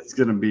 Yeah, it's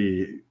gonna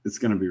be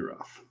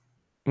rough.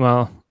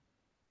 Well,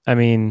 I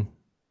mean,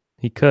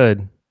 he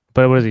could,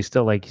 but what is he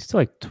still like? He's still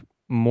like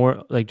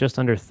more like just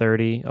under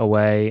 30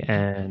 away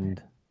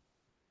and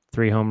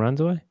 3 home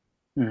runs away.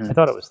 I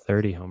thought it was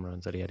 30 home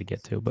runs that he had to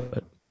get to,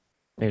 but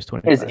maybe it's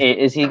 25.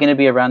 Is he going to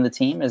be around the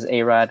team? Is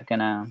A-Rod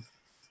gonna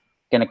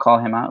call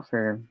him out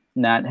for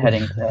not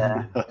heading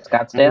to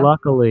Scottsdale?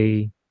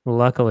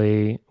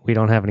 Luckily, we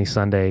don't have any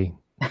Sunday.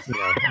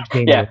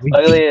 Yeah,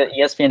 luckily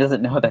ESPN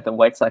doesn't know that the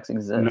White Sox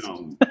exist.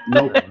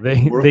 No,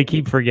 they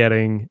keep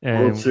forgetting.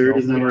 World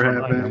Series never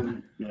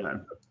happened. Yeah,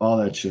 all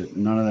that shit.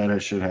 None of that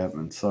shit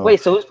happened. So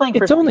wait, so who's playing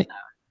first base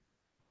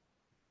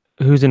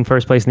now? Who's in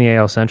first place in the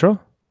AL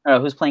Central? Oh,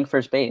 who's playing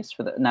first base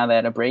now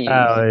that Abreu?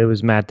 Oh, it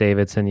was Matt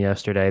Davidson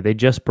yesterday. They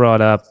just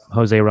brought up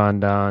Jose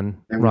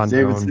Rondon. It was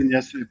Davidson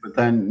yesterday, but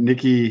then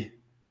Nicky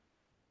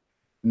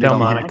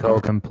Delmonico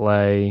can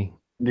play.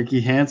 Nicky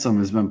Handsome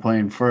has been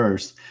playing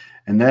first.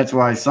 And that's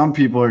why some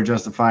people are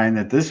justifying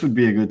that this would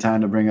be a good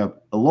time to bring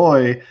up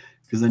Eloy,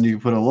 because then you can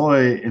put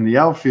Eloy in the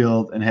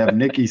outfield and have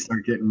Nicky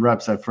start getting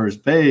reps at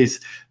first base.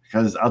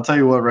 Because I'll tell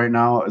you what, right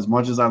now, as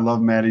much as I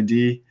love Matty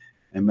D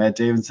and Matt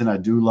Davidson, I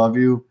do love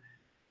you.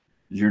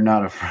 You're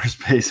not a first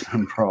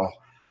baseman, bro.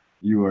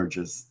 You are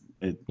just –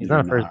 He's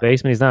not a first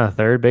baseman. He's not a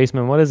third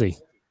baseman. What is he?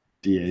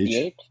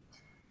 DH.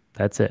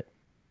 That's it.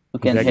 Who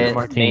can hit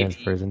Martinez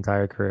for his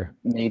entire career.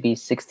 Maybe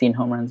 16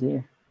 home runs a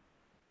year.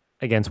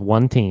 Against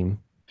one team.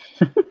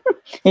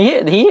 he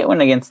hit one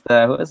against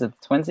the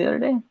Twins the other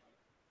day.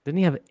 Didn't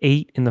he have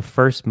 8 in the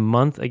first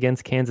month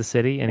against Kansas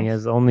City, and he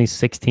has only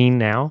 16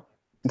 now?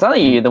 I'm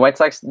telling you, the White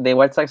Sox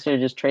should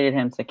have just traded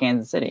him to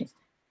Kansas City,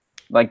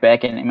 like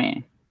back in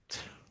May.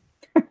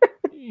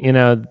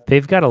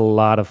 They've got a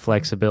lot of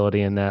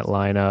flexibility in that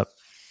lineup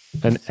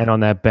and on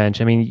that bench.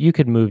 I mean, you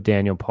could move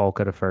Daniel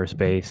Polka to first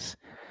base,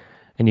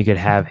 and you could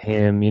have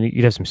him.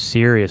 You'd have some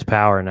serious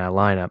power in that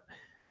lineup.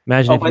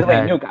 Imagine by the way,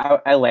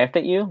 Nuke, I laughed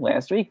at you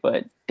last week,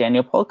 but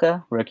Daniel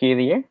Polka, Rookie of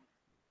the Year?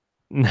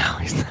 No,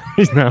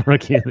 he's not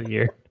Rookie of the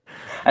Year.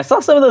 I saw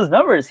some of those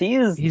numbers.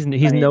 He's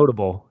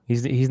notable.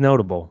 He's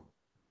notable.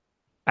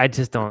 I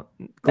just don't.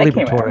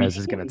 Gleyber Torres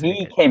is going to take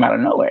it. He came out of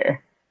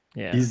nowhere.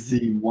 Yeah, he's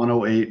the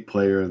 108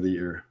 Player of the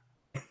Year.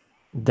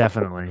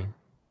 Definitely.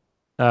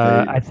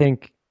 I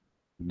think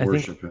him.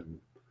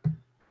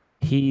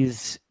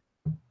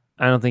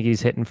 I don't think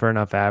he's hitting for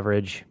enough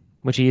average,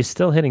 which he is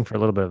still hitting for a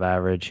little bit of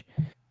average.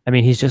 I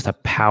mean, he's just a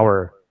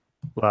powerhouse.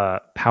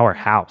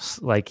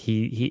 Like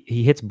he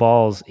hits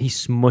balls, he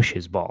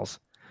smushes balls,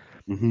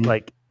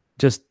 like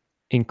just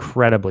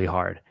incredibly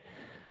hard.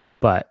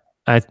 But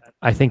I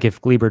think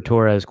if Gleyber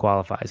Torres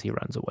qualifies, he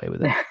runs away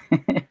with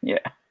it. Yeah.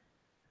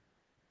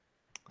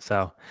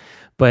 So,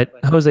 but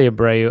Jose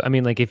Abreu, I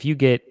mean, like if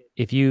in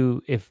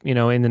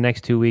the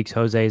next 2 weeks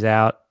Jose's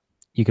out,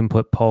 you can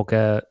put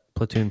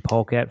platoon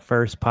Polka at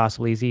first,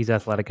 possibly. He's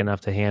athletic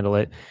enough to handle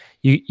it.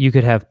 You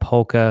could have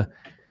Polka,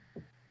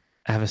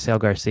 Avisail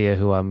Garcia,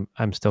 who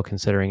I'm still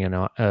considering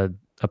a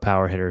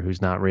power hitter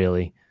who's not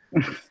really.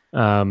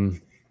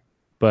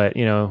 But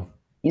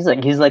he's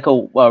like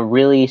a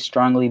really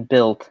strongly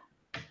built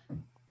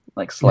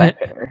like slap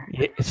hitter.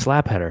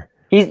 Slap hitter.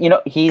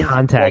 He's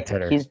contact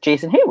hitter. He's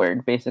Jason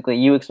Hayward, basically.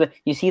 You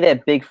see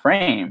that big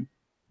frame,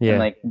 and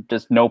like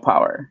just no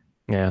power.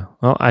 Yeah.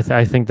 Well,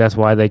 I think that's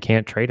why they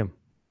can't trade him.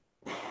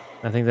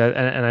 I think that,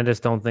 and I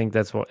just don't think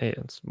it's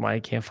why I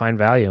can't find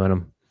value in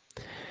him.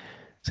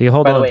 So you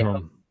hold on to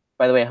him.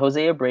 By the way,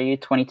 Jose Abreu,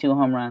 22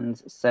 home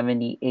runs,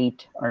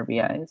 78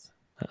 RBIs.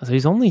 So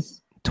he's only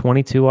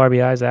 22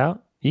 RBIs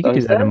out. You can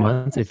do that in a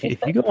month if you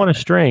go on a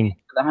string.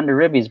 The 100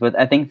 ribbies, but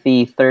I think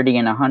the 30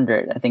 and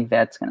 100. I think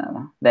that's 30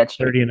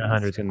 and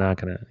 100 is not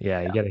gonna.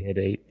 Yeah, you got to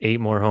hit eight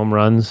more home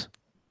runs.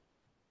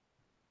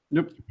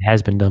 Yep, it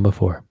has been done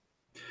before.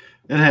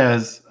 It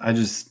has. I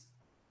just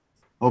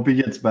hope he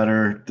gets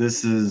better.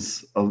 This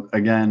is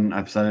again,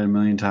 I've said it a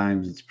million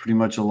times. It's pretty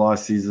much a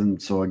lost season.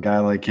 So a guy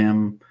like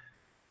him,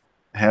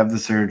 have the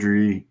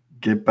surgery,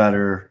 get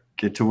better,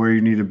 get to where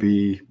you need to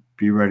be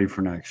ready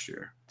for next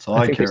year. all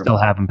I think care we still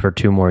about. have him for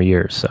 2 more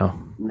years. So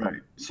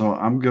Right. So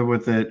I'm good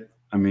with it.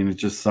 I mean, it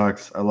just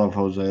sucks. I love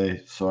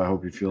Jose, so I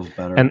hope he feels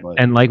better.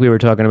 And like we were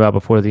talking about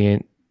before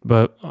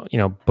but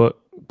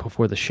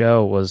before the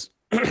show was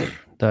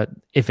that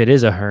if it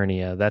is a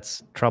hernia,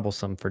 that's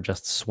troublesome for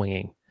just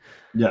swinging.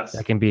 Yes,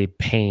 that can be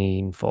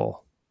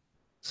painful.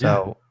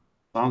 So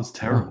sounds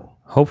terrible.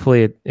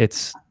 Hopefully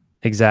it's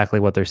exactly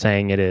what they're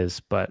saying it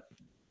is, but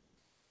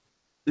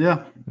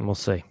yeah, we'll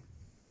see.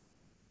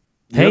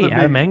 Hey,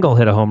 Adam Engel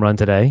hit a home run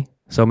today,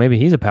 so maybe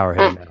he's a power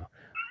hitter now.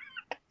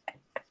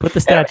 Put the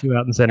statue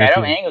out in center field.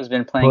 Adam Engel's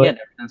been playing good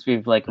since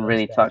we've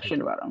really talked shit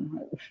about him.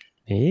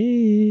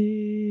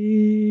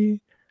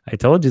 I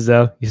told you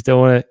so. You still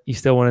want to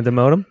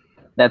demote him?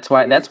 That's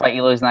why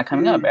Eloy's not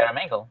coming up. Adam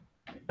Engel.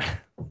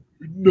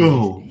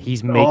 No,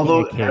 he's making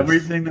although a case.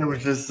 Everything that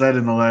was just said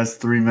in the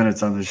last 3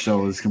 minutes on the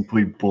show is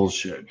complete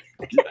bullshit.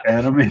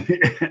 Adam,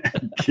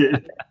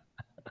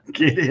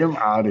 get him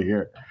out of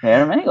here.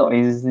 Adam Engel,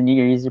 he's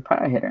your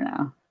power hitter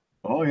now.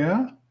 Oh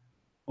yeah,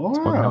 it's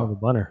one hell of a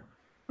bunner.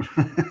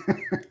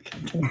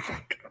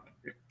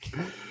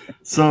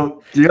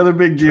 So the other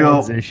big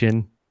deal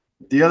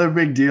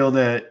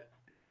that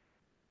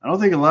I don't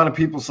think a lot of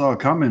people saw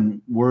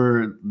coming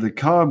were the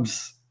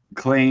Cubs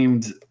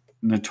claimed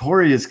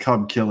notorious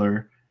Cub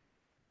killer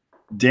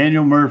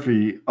Daniel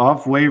Murphy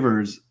off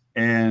waivers,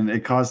 and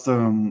it cost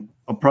them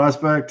a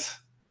prospect.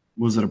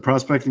 Was it a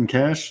prospect in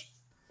cash?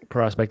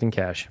 Prospect in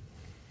cash.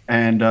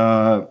 And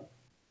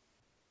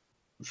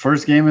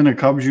first game in a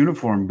Cubs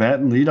uniform,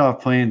 batting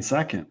leadoff, playing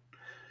second.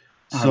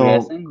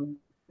 So,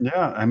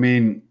 yeah, I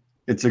mean,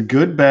 it's a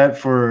good bet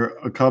for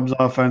a Cubs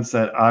offense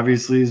that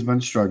obviously has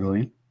been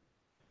struggling.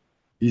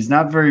 He's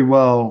not very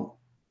well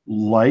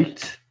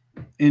liked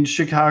in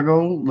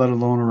Chicago, let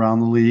alone around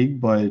the league,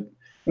 but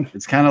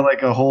it's kind of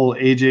like a whole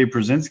AJ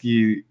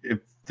Przinsky. If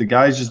the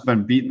guy's just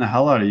been beating the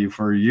hell out of you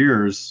for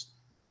years.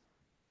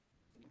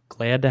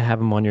 Glad to have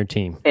him on your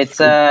team. It's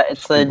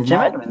Jim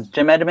Edmonds.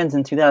 Jim Edmonds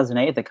in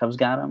 2008, the Cubs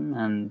got him,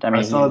 and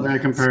I saw that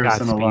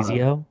comparison Scott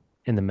Spezio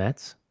in the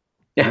Mets.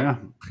 Yeah.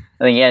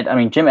 I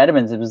mean, Jim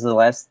Edmonds. It was the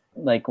last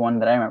one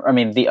that I remember. I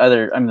mean, the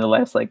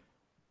last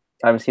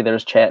obviously there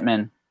was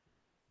Chapman.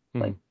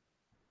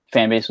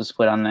 Fan base was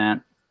split on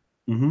that.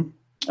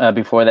 Mm-hmm.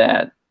 Before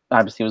that,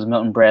 obviously, it was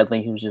Milton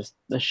Bradley, who was just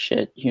a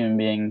shit human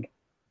being.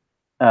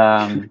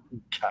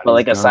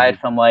 But aside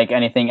from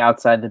anything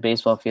outside the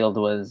baseball field,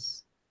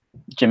 was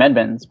Jim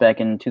Edmonds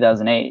back in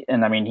 2008,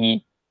 and I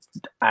mean,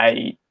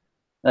 as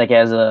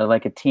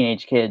a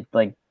teenage kid,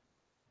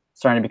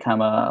 starting to become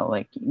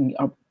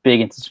big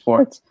into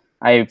sports,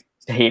 I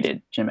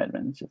hated Jim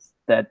Edmonds, just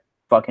that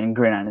fucking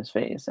grin on his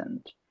face,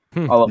 and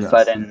all of a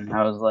sudden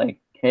I was like,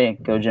 hey,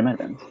 go Jim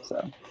Edmonds.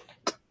 So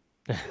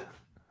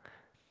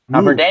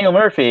now for Daniel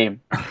Murphy,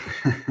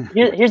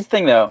 here's the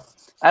thing though.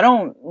 I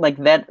don't like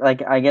that.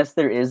 I guess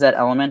there is that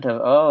element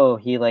of,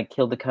 he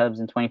killed the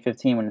Cubs in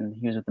 2015 when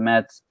he was with the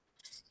Mets.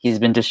 He's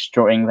been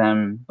destroying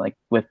them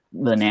with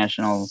the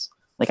Nationals.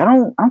 I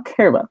don't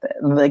care about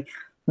that.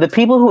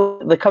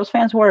 The Cubs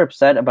fans who are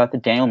upset about the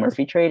Daniel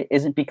Murphy trade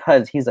isn't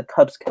because he's a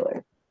Cubs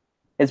killer.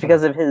 It's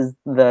because of his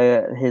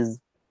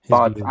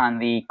thoughts on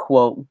the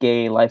quote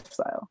gay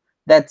lifestyle.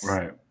 That's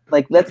right.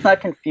 Let's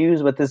not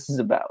confuse what this is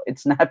about.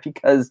 It's not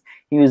because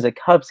he was a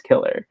Cubs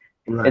killer.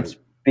 Right. It's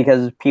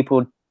because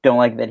people don't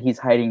like that he's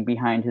hiding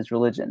behind his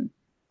religion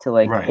to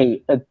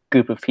hate a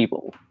group of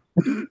people.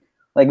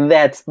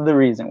 That's the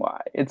reason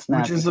why. It's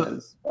not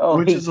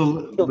which is a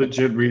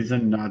legit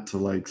reason not to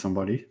like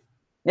somebody.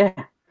 Yeah.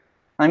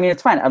 I mean,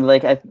 it's fine. I'm I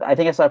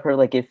think I saw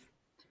her if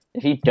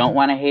you don't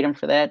want to hate him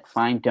for that,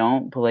 fine,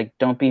 don't. But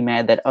don't be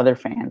mad that other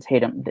fans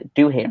hate him that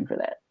do hate him for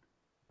that.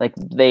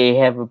 They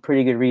have a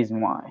pretty good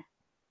reason why.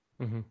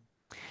 Mm-hmm.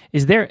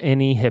 Is there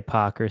any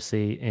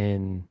hypocrisy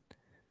in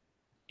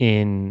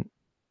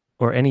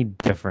or any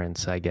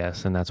difference, I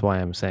guess, and that's why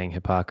I'm saying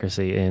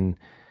hypocrisy in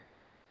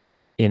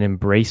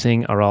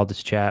embracing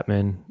Aroldis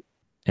Chapman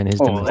and his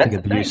domestic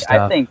abuse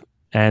stuff,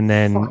 and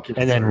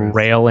then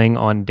railing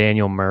on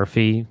Daniel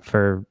Murphy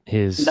for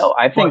his. No,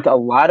 I think a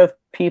lot of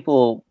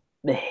people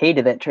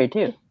hated that trade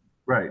too.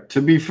 Right.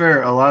 To be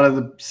fair, a lot of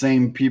the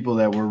same people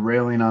that were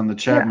railing on the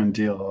Chapman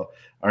deal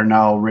are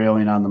now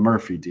railing on the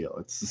Murphy deal.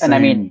 It's the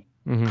same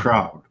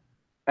crowd.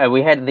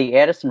 We had the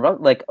Addison,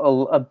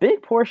 a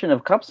big portion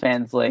of Cubs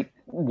fans,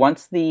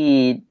 once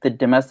the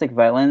domestic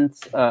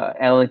violence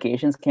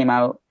allegations came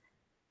out,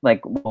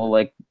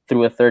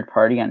 through a third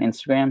party on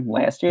Instagram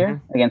last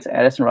year against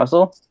Addison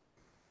Russell,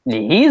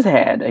 he's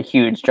had a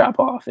huge drop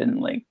off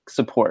in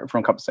support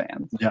from Cubs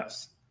fans.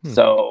 Yes.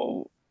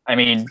 So I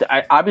mean,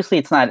 obviously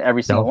it's not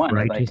every single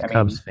one.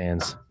 Cubs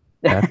fans.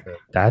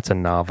 That's a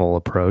novel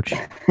approach.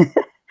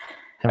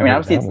 I mean,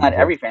 obviously it's not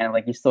every fan.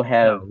 You still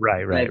have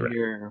right.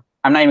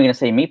 I'm not even gonna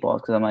say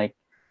meatballs because I'm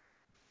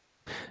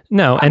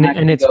no,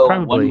 and it's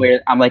probably one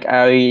where I'm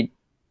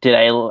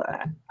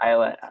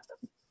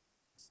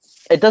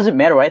it doesn't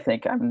matter what I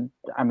think. I'm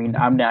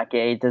not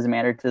gay. It doesn't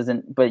matter. It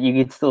doesn't. But you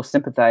can still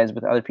sympathize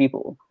with other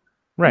people.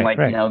 Right.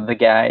 The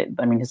guy.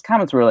 I mean, his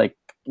comments were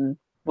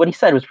what he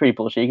said was pretty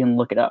bullshit. You can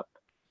look it up.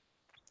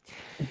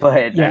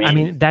 But yeah, I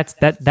mean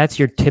that's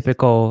your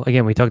typical.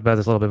 Again, we talked about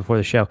this a little bit before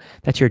the show.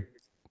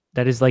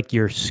 That is like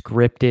your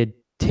scripted,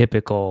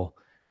 typical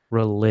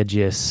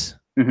religious,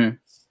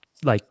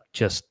 like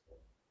just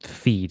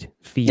feed.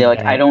 Yeah,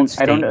 like I don't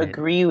statement.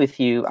 agree with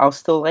you. I'll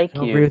still like I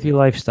don't you. agree with your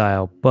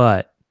lifestyle,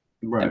 but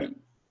Right. I mean,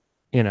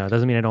 you know, it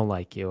doesn't mean I don't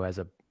like you as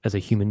a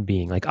human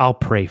being. Like I'll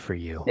pray for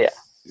you. yeah.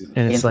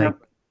 And it's like,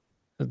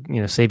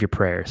 you know, save your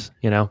prayers,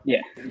 you know?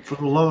 Yeah. For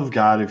the love of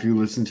God, if you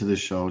listen to the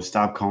show,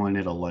 stop calling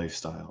it a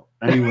lifestyle.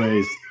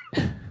 Anyways.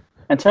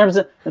 in terms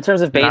of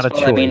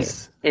baseball, I mean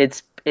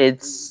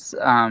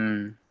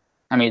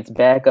it's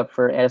backup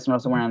for Addison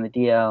Russell went on the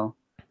DL.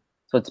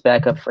 So it's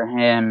backup for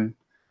him.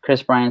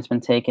 Chris Bryant's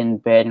been taking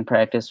batting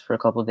practice for a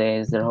couple of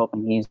days. They're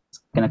hoping he's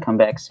going to come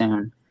back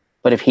soon.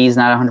 But if he's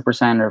not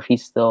 100% or if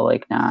he's still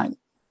like not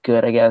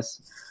good, I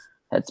guess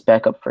that's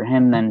backup for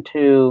him then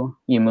too.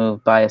 You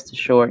move Bias to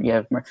short. You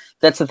have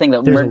that's the thing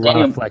that there's a lot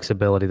of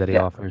flexibility that he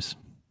offers.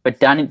 But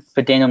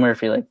Daniel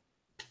Murphy like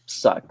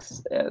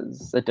sucks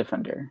as a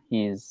defender.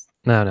 He's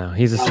a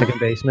second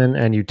baseman,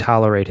 and you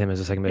tolerate him as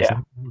a second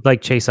baseman,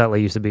 like Chase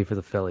Utley used to be for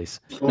the Phillies.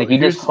 So like you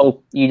just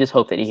hope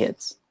that he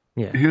hits.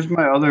 Yeah. Here's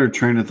my other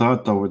train of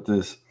thought though with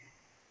this.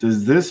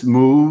 Does this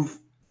move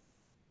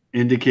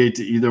indicate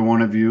to either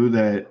one of you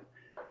that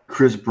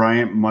Chris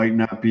Bryant might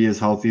not be as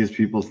healthy as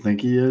people think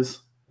he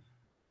is?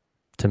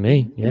 To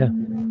me, yeah.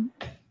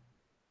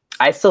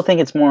 I still think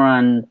it's more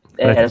on.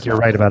 I think you're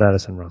right about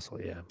Addison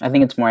Russell. Yeah, I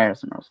think it's more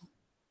Addison Russell.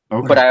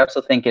 Okay. But I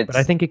also think it's. But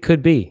I think it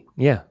could be.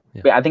 Yeah.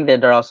 I think that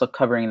they're also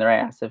covering their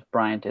ass if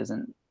Bryant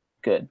isn't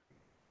good.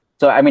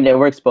 So I mean, it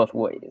works both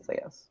ways, I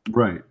guess.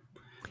 Right.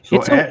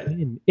 So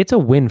it's a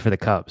win for the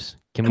Cubs.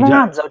 Come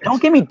on, Zoe,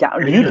 don't get me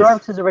down. Yu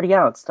Darvish is already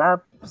out.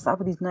 Stop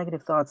with these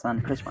negative thoughts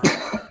on Chris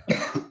Bryant.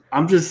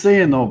 I'm just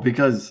saying though,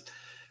 because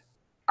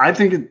I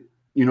think it,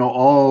 you know,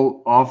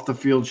 all off the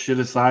field shit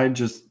aside,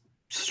 just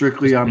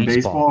strictly on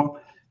baseball,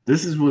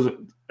 this was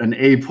an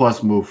A+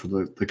 move for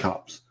the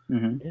Cubs,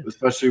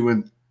 especially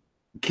with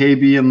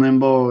KB in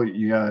limbo.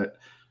 You got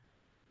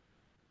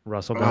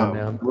Russell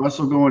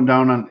going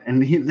down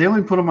and they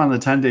only put him on the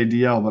 10-day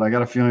DL, but I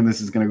got a feeling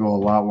this is going to go a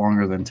lot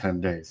longer than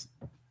 10 days.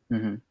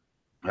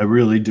 I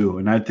really do,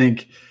 and I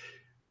think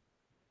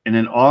in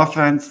an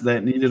offense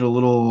that needed a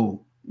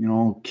little, you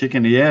know, kick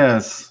in the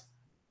ass,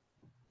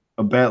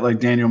 a bat like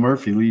Daniel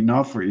Murphy leading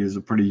off for you is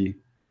a pretty.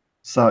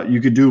 So you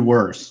could do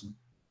worse.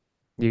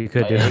 You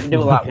could do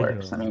a lot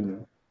worse. I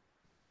mean,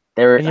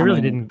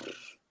 didn't.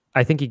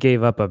 I think he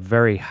gave up a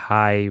very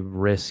high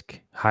risk,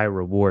 high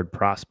reward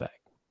prospect.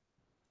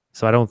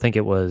 So I don't think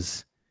it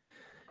was.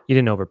 You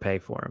didn't overpay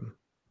for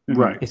him,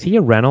 right? Is he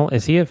a rental?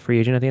 Is he a free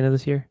agent at the end of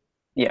this year?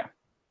 Yeah.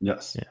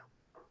 Yes. Yeah.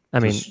 I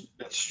mean,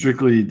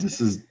 strictly,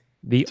 this is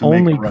the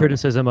only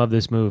criticism of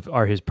this move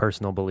are his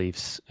personal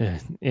beliefs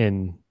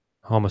in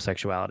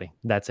homosexuality.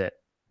 That's it.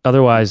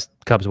 Otherwise,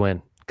 Cubs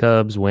win.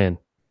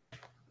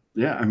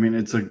 Yeah, I mean,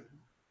 it's a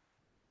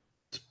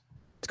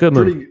good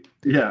move.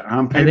 Yeah,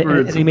 on paper,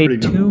 and he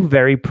made two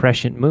very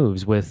prescient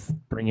moves with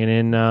bringing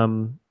in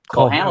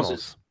Cole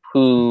Hamels,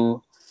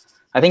 who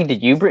I think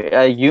you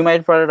might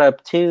have brought it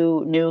up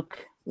too, Nuke,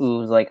 who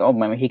was like, oh,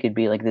 man, he could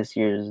be like this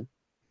year's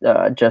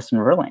Justin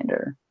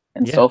Verlander.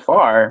 And so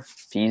far,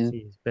 he's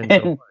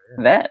been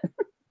that.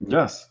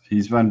 Yes,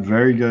 he's been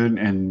very good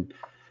and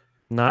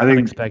not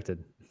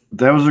unexpected.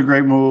 That was a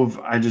great move.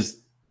 I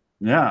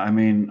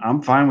mean, I'm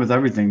fine with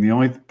everything. The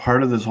only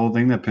part of this whole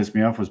thing that pissed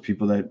me off was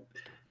people that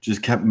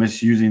just kept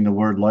misusing the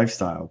word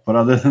lifestyle. But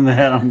other than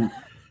that,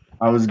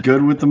 I was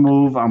good with the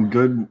move. I'm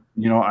good.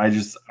 You know, I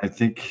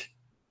think,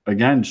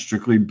 again,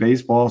 strictly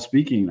baseball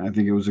speaking, I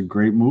think it was a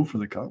great move for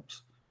the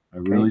Cubs. I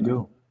really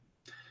do.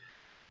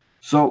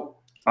 So,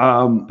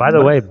 by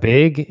the way,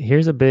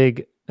 here's a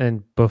big,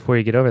 and before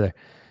you get over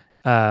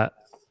there,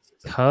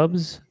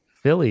 Cubs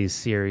Phillies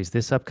series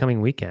this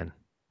upcoming weekend,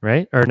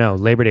 right? Or no,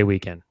 Labor Day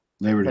weekend.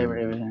 Labor Day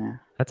weekend.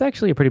 That's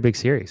actually a pretty big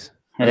series.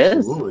 It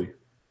is.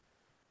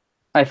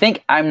 I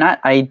think I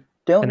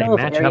don't know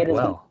if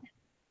Arrieta's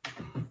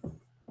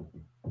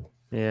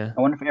Yeah.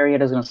 I wonder if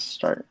Arrieta's going to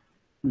start.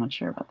 I'm not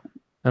sure about that.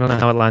 I don't know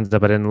how it lines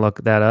up. I didn't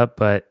look that up,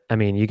 but I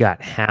mean, you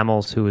got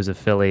Hamels, who was a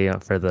Philly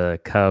for the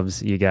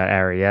Cubs. You got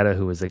Arrieta,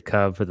 who was a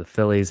Cub for the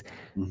Phillies.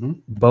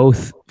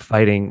 Both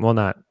fighting. Well,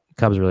 not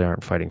Cubs really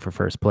aren't fighting for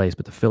first place,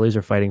 but the Phillies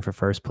are fighting for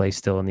first place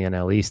still in the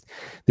NL East.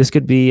 This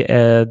could be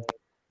I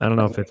don't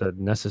know if it's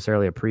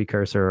necessarily a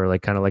precursor or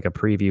like kind of like a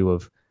preview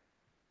of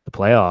the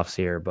playoffs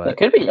here, but it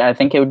could be. I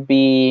think it would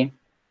be.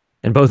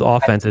 And both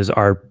offenses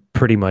are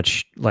pretty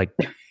much like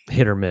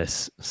hit or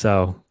miss.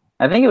 So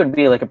I think it would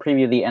be like a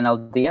preview of the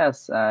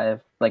NLDS,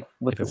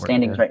 with the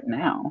standings right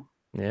now.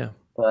 Yeah.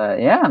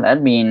 But yeah,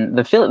 that'd mean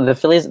the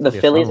Phillies and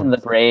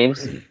the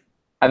Braves.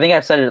 I think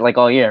I've said it like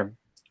all year.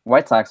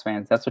 White Sox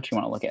fans, that's what you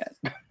want to look at.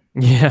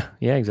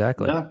 Yeah,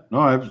 exactly. Yeah,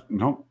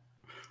 no,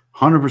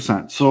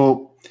 100%.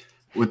 So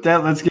with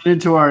that, let's get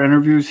into our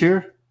interviews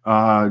here.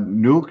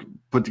 Nuke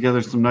put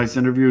together some nice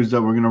interviews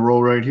that we're going to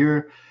roll right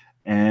here,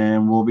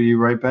 and we'll be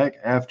right back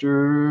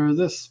after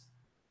this.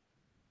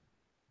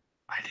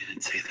 I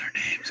didn't say their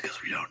names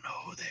because we don't know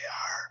who they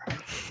are.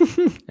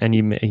 And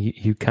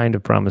you kind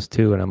of promised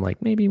 2, and I'm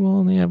like, maybe we'll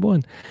only have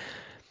 1.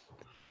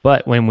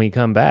 But when we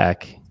come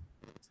back,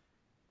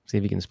 see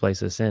if you can splice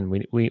this in.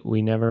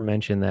 We never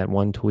mentioned that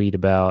one tweet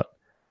about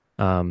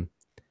the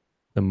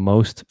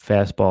most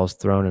fastballs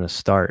thrown in a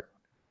start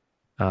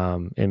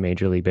in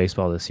Major League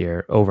Baseball this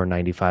year, over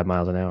 95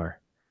 miles an hour.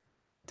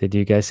 Did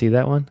you guys see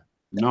that one?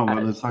 No,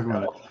 but let's talk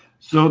about it.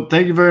 So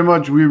thank you very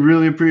much. We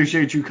really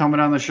appreciate you coming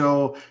on the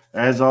show.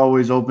 As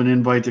always, open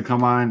invite to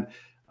come on.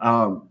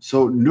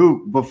 So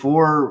Nuke,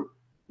 before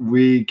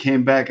we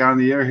came back on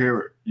the air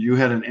here, you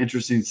had an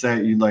interesting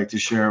set you'd like to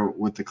share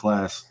with the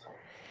class.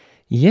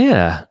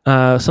 Yeah,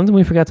 something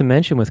we forgot to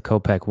mention with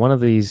Kopech. One of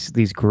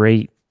these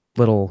great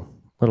little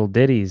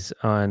ditties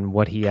on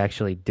what he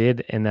actually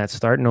did in that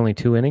start in only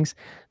 2 innings.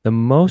 The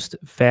most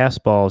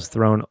fastballs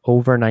thrown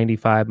over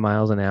 95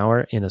 miles an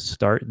hour in a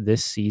start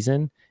this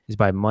season is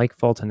by Mike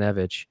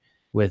Fultonevich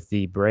with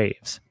the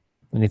Braves.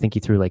 And I think he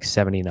threw like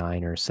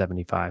 79 or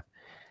 75.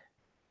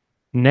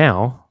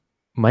 Now,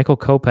 Michael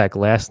Kopech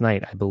last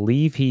night, I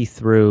believe he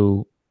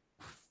threw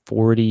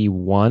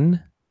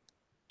 41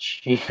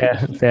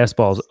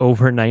 fastballs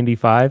over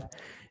 95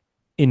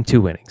 in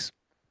 2 innings.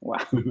 Wow.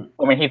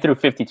 I mean, he threw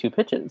 52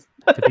 pitches.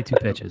 52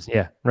 pitches.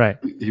 Yeah, right.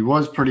 He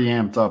was pretty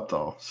amped up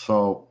though.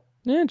 So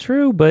yeah,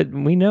 true, but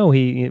we know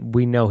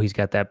he's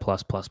got that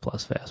plus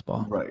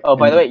fastball. Right. Oh,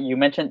 by the way, you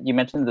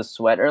mentioned the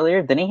sweat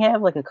earlier. Didn't he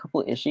have like a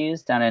couple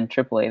issues down in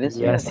AAA this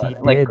year? Yes, he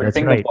did. Like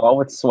gripping the ball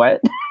with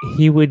sweat.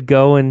 He would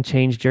go and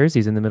change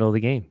jerseys in the middle of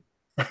the game.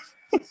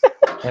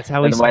 That's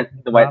how he. The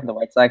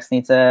White Sox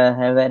need to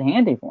have that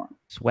handy for him.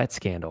 Sweat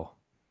scandal.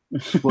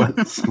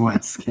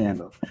 Sweat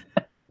scandal.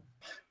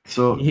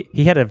 So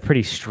he had a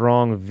pretty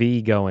strong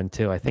V going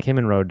too. I think him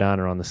and Rodon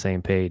are on the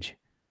same page.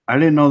 I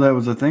didn't know that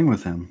was a thing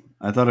with him.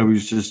 I thought it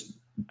was just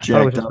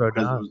jacked up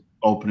because it was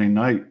opening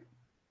night.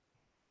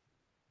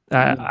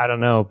 I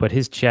don't know, but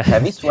his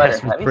chest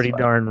was pretty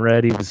darn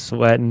red. He was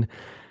sweating.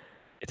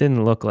 It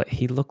didn't look like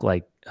he looked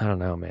like, I don't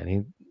know,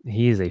 man.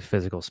 He is a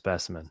physical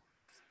specimen.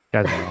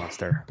 Guy's a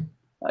monster.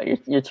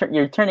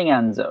 You're turning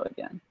on Zoe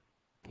again.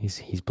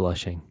 He's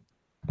blushing.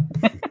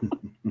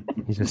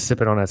 He's just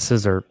sipping on that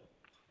scissor.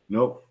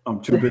 Nope,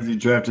 I'm too busy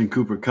drafting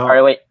Cooper Kupp. All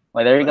right, wait.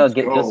 Well, there you go.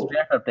 Give us a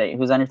draft update.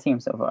 Who's on your team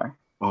so far?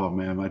 Oh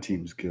man, my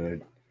team's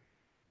good.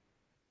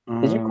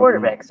 Who's your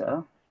quarterback,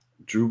 so?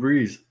 Drew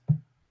Brees.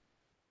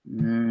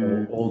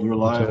 Old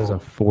reliable. Which was a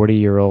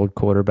 40-year-old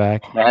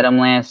quarterback. I had him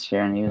last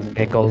year, and he was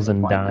nickels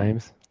and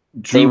dimes.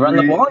 They run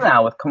the ball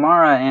now with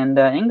Kamara and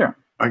Ingram.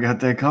 I got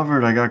that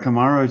covered. I got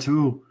Kamara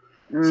too.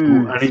 So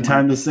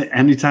anytime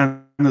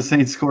the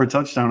Saints score a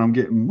touchdown, I'm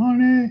getting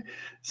money.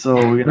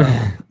 So we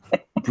got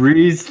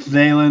Breeze,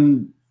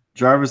 Thielen,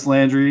 Jarvis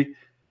Landry,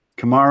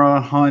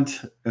 Kamara,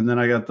 Hunt, and then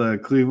I got the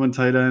Cleveland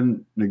tight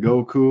end,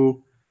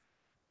 Njoku.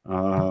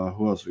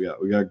 Who else we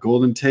got? We got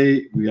Golden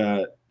Tate. We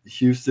got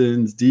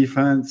Houston's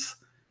defense.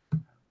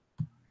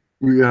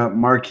 We got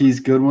Marquise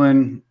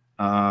Goodwin.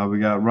 We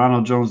got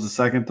Ronald Jones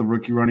II, the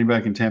rookie running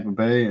back in Tampa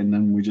Bay, and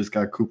then we just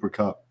got Cooper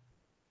Kupp.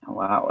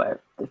 Wow,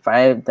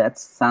 that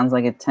sounds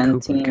like a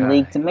 10-team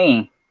league to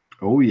me.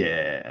 Oh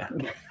yeah.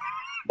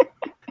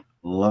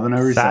 Loving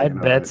every side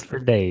second bets for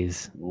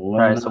days. All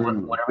right, so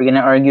what are we going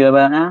to argue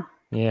about now?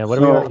 Yeah, what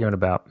are we arguing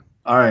about?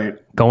 All right,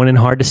 going in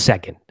hard to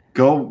second.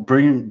 Go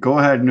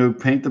ahead,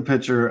 Nuke. Paint the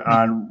picture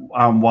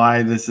on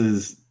why this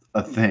is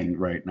a thing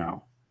right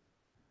now.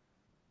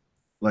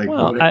 Like,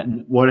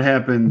 what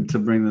happened to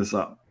bring this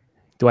up?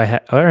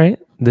 All right.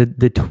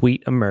 The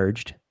tweet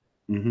emerged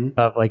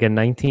of like a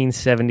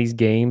 1970s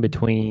game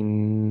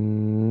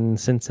between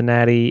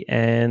Cincinnati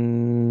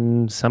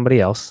and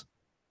somebody else.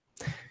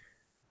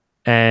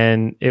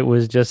 And it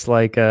was just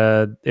like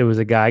it was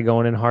a guy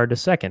going in hard to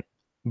second,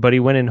 but he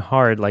went in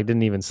hard, like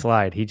didn't even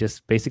slide. He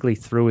just basically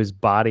threw his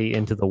body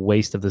into the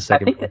waist of the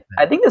second.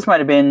 I think this might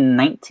have been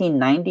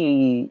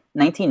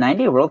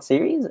 1990 World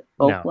Series,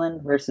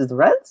 Oakland versus the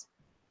Reds,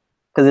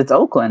 because it's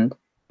Oakland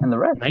and the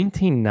Reds.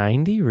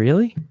 1990,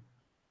 really?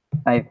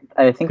 I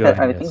think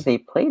they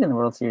played in the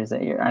World Series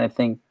that year.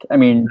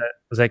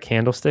 Was that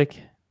Candlestick?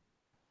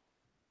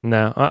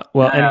 No.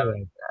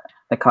 Anyway,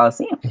 the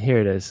Coliseum. Here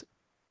it is.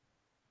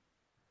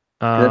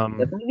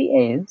 Definitely the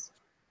A's.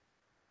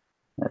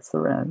 That's the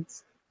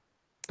Reds.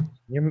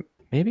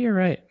 Maybe you're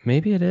right.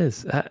 Maybe it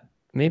is.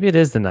 Maybe it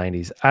is the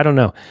 90s. I don't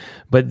know.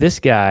 But this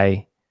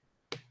guy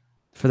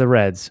for the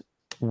Reds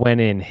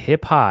went in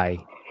hip high.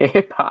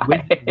 Hip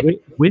high.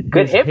 With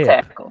good hip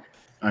tackle.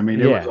 I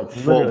mean, it was a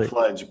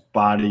full-fledged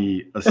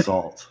body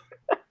assault.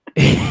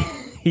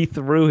 He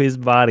threw his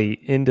body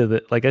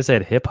into like I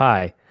said, hip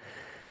high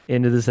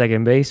into the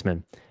second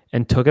baseman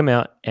and took him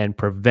out and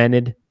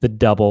prevented the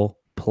double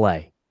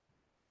play.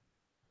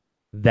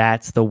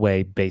 That's the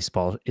way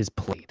baseball is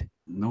played.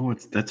 No,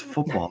 that's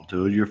football,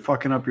 dude. You're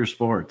fucking up your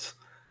sports.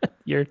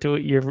 Your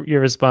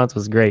response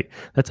was great.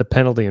 That's a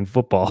penalty in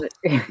football.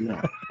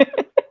 Yeah.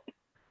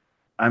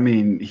 I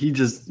mean,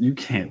 you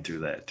can't do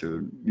that,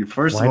 dude.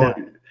 First Why of all, not?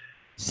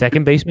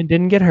 Second baseman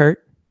didn't get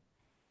hurt.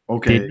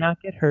 Okay. Did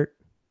not get hurt.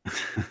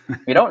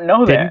 We don't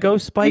know that. Didn't go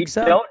spikes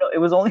up. Don't know. It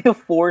was only a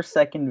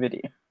 4-second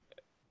video.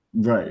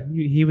 Right.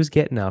 He was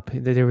getting up.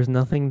 There was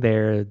nothing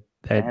there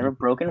that had a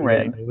broken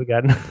rib. We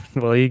got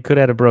well, he could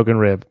have had a broken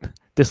rib,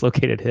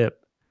 dislocated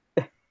hip.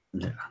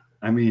 Yeah.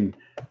 I mean,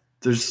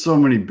 there's so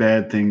many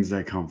bad things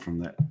that come from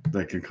that.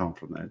 That can come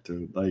from that,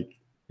 dude. Like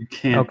you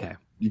can't. Okay.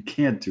 You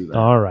can't do that.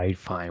 All right,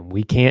 fine.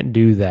 We can't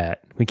do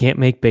that. We can't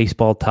make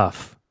baseball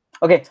tough.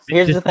 Okay,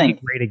 here's the Just thing.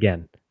 Great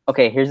again.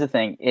 Okay, here's the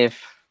thing.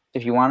 If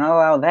you want to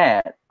allow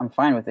that, I'm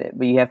fine with it.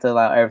 But you have to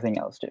allow everything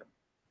else too.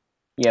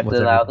 You have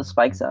to allow the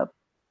spikes up.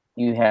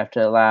 You have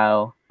to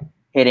allow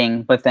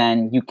hitting, but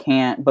then you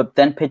can't. But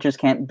then pitchers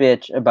can't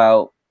bitch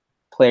about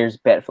players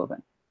bat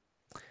flipping.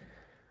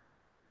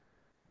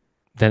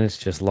 Then it's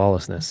just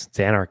lawlessness. It's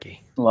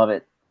anarchy. Love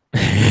it.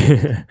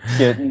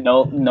 Good.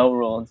 No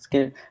rules.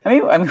 Good. I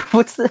mean,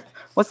 what's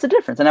the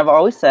difference? And I've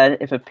always said,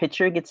 if a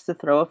pitcher gets to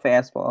throw a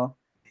fastball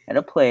at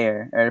a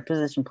player or a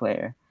position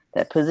player,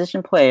 that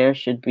position player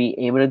should be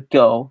able to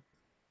go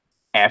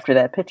after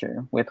that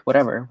pitcher with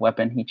whatever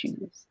weapon he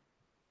chooses.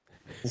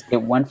 Just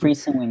get one free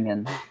swing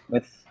in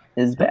with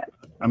his bat.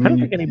 I don't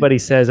think anybody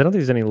says. I don't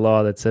think there's any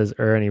law that says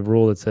or any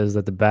rule that says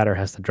that the batter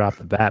has to drop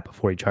the bat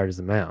before he charges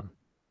the mound.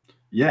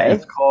 Yeah,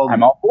 it's called.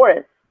 I'm all for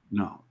it.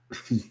 No.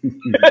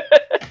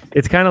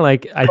 It's kind of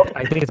like I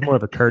think it's more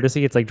of a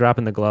courtesy. It's like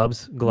dropping the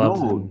gloves.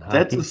 No,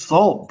 that's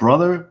assault,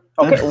 brother.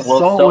 Okay, that's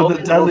assault with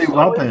a deadly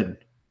weapon.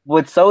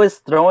 So is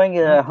throwing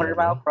a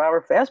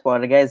 100-mile-per-hour fastball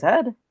at a guy's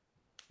head.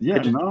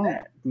 Yeah,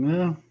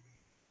 yeah.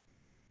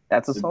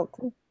 That's assault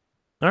too.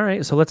 All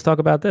right, so let's talk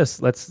about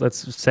this. Let's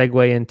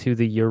segue into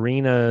the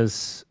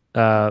Urinas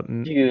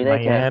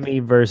Miami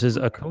versus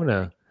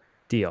Acuna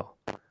deal.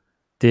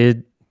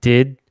 Did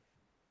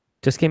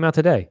just came out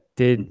today.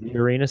 Did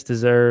Urinas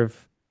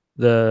deserve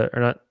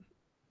what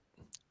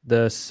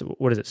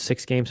is it,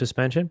 6-game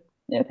suspension?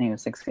 Yeah, I think it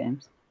was 6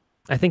 games.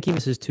 I think he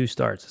misses 2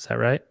 starts. Is that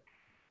right?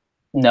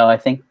 No, I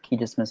think he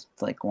just missed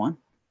like 1.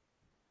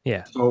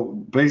 Yeah.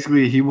 So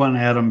basically, he went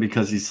at him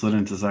because he slid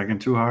into second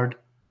too hard.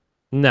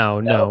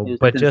 No,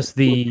 but just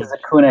the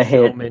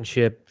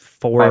showmanship,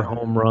 4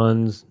 home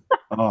runs.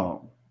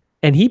 Oh.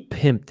 And he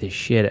pimped the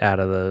shit out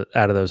of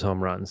those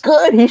home runs.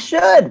 Good, he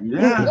should.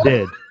 Yeah, he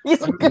did.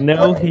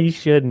 No, he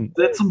shouldn't.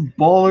 That's some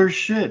baller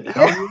shit.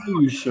 How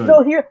you should.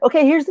 No,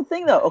 here's the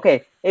thing though.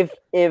 Okay, if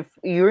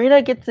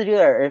Urena gets to do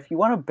that, or if you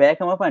want to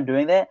back him up on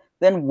doing that,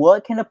 then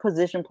what can a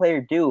position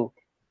player do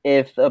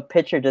if a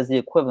pitcher does the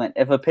equivalent?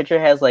 If a pitcher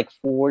has like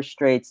 4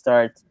 straight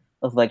starts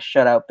of like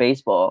shutout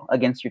baseball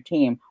against your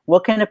team,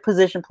 what can a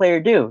position player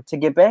do to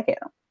get back at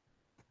him?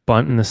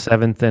 Bunt in the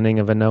 7th inning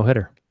of a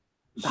no-hitter.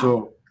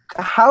 So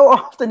how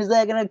often is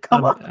that going to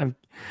come up?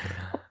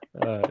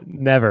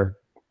 Never.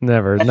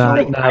 Not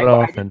often.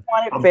 I just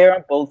want it fair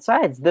on both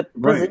sides. The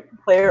position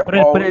player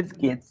always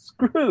gets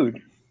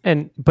screwed.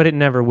 But it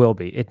never will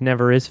be. It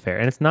never is fair.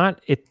 And it's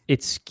not,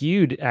 it's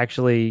skewed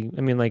actually.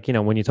 I mean, like,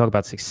 when you talk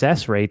about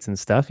success rates and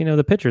stuff,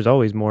 the pitcher's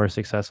always more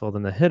successful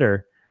than the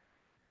hitter.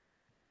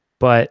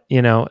 But,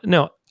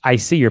 no, I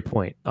see your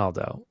point,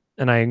 Aldo.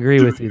 And I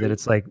agree with you that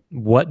it's like,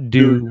 what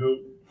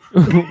do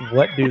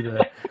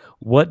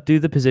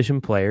the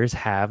position players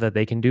have that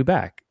they can do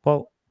back?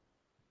 Well,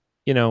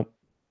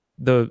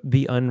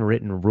 the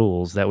unwritten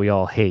rules that we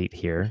all hate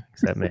here,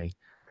 except me.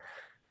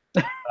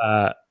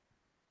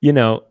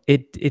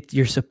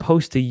 You're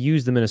supposed to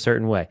use them in a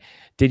certain way.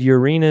 Did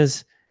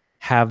Urinas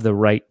have the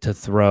right to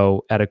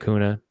throw at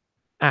Acuna?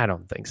 I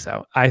don't think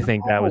so. I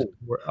think that was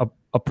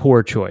a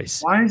poor choice.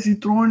 Why is he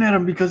throwing at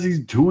him? Because he's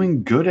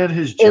doing good at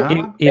his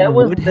job? He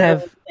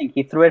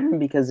threw at him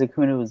because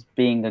Acuna was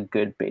being a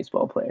good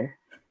baseball player.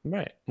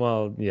 Right.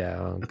 Well,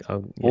 yeah.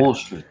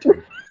 Bullshit,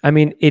 dude. I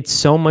mean, it's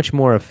so much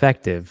more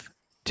effective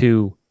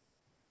to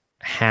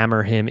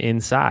hammer him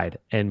inside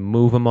and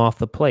move him off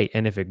the plate.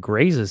 And if it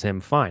grazes him,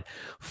 fine.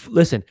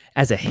 Listen,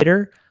 as a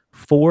hitter,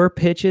 4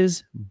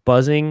 pitches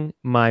buzzing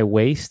my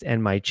waist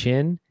and my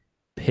chin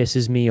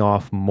pisses me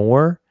off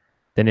more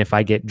than if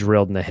I get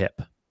drilled in the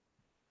hip.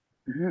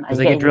 Because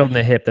I get drilled in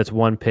the hip, that's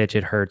 1 pitch,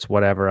 it hurts,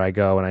 whatever. I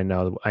go and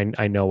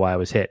I know why I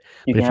was hit.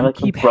 You but if you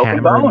keep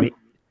hammering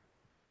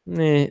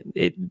me,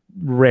 it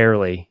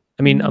rarely.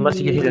 I mean, unless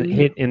you get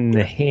hit in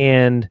the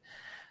hand.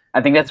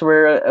 I think that's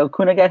where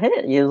Acuna got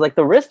hit. It was like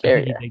the wrist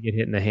area. He did get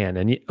hit in the hand,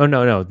 and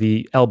no,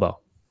 the elbow.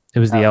 It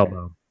was the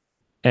elbow,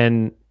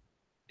 and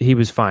he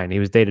was fine. He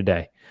was day to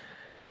day.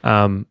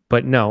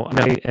 But no,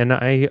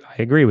 I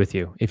agree with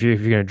you. If you're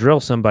gonna drill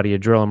somebody, you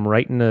drill them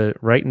right in the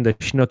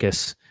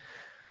schnookus,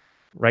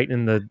 right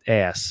in the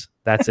ass.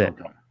 That's it.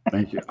 Okay.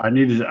 Thank you. I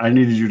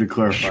needed you to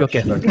clarify.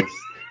 Shooketh.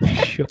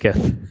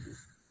 Shooketh.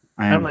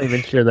 I'm not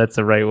even sure that's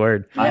the right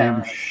word. I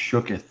am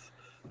shooketh.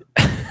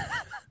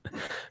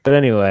 But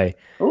anyway.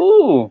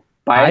 Ooh,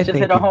 Baez just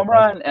hit a home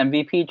run.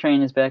 MVP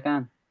train is back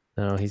on.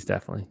 No, he's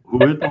definitely.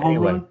 Who hit the home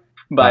run?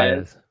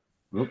 Baez.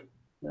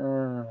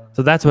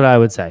 So that's what I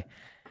would say.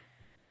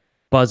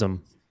 Buzz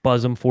him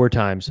 4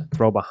 times.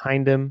 Throw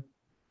behind him.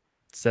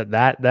 So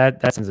that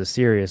sends a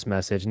serious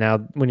message. Now,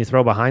 when you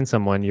throw behind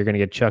someone, you're going to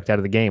get chucked out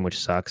of the game, which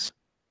sucks.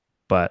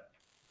 But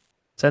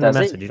send that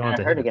message. You don't have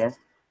to hurt again.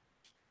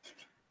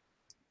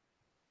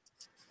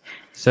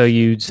 So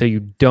you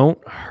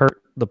don't hurt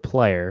the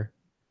player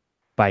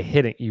by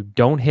hitting. You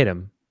don't hit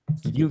him,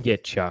 you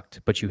get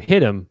chucked. But you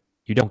hit him,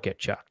 you don't get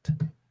chucked.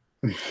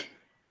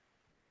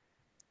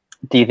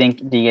 Do you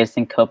guys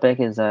think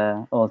Kopech is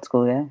a old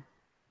school guy?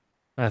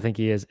 I think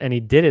he is, and he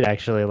did it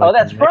actually. Like, oh,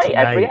 that's right.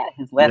 I forgot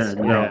his last.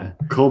 No,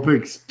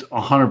 Kopech's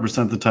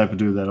 100% the type of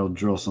dude that'll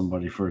drill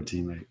somebody for a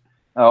teammate.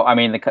 Oh, I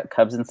mean, the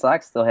Cubs and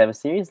Sox still have a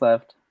series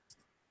left.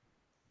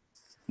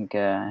 Think,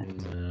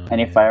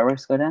 any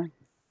fireworks go down?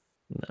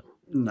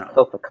 No.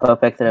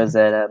 Kopech throws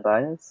at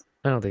Baez?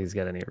 I don't think he's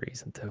got any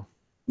reason to.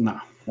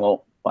 No.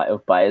 Well,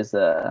 if Baez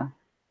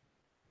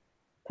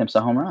pimps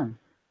a home run,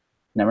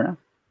 never know.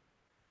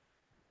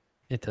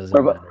 It doesn't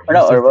matter.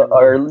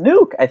 Or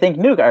Nuke. I think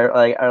Nuke.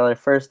 Our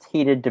first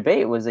heated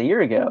debate was a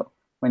year ago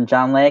when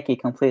John Lackey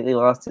completely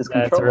lost his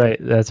control.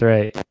 That's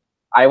right.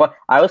 I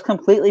was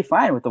completely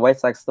fine with the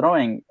White Sox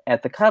throwing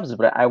at the Cubs,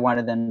 but I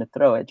wanted them to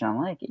throw at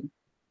John Lackey.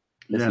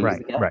 Yeah,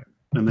 right.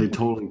 And they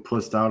totally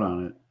pussed out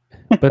on it.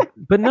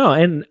 But no,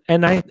 and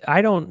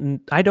I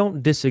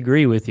don't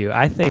disagree with you.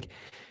 I think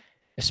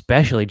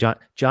especially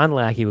John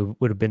Lackey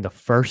would have been the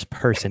first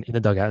person in the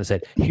dugout and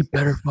said, "He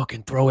better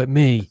fucking throw at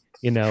me."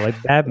 You know,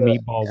 like that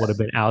meatball would have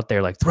been out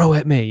there, like throw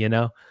at me. You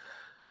know,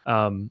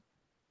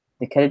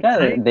 they could have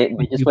done it.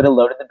 They just would have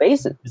loaded the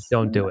bases. Just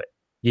don't do it.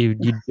 You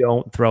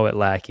don't throw at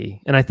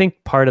Lackey. And I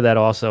think part of that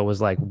also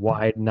was like,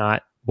 why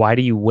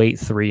do you wait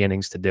 3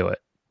 innings to do it?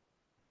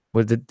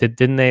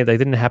 Didn't they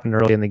didn't happen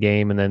early in the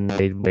game and then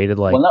they waited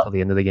till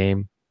the end of the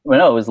game? Well,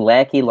 no, it was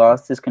Lackey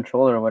lost his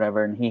controller or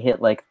whatever, and he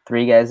hit like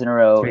 3 guys in a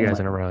row.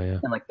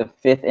 In like the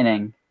 5th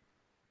inning.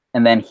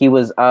 And then he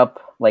was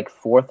up like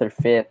 4th or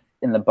 5th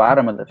in the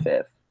bottom of the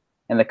 5th.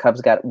 And the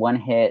Cubs got 1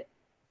 hit,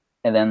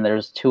 and then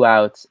there's 2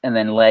 outs, and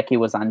then Lackey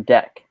was on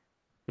deck,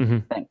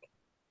 I think.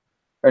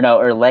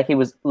 Or Lackey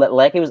was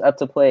up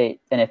to plate,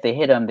 and if they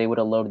hit him, they would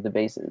have loaded the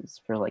bases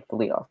for like the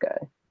leadoff guy.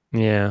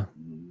 Yeah.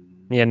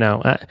 Yeah,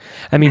 no.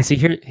 I mean, see,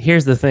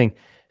 here's the thing,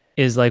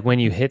 is like when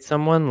you hit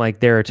someone, like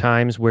there are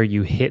times where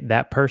you hit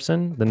that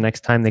person the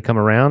next time they come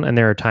around, and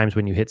there are times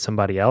when you hit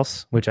somebody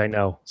else, which I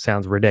know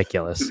sounds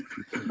ridiculous.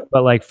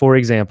 But like, for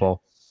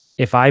example,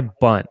 if I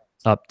bunt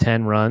up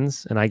 10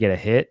 runs and I get a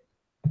hit,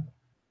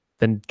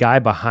 the guy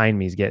behind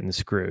me is getting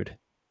screwed.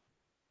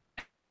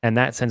 And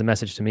that sends a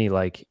message to me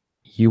like,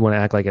 you want to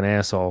act like an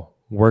asshole,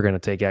 we're going to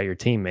take out your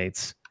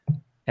teammates.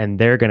 And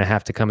they're going to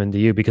have to come into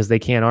you because they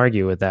can't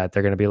argue with that.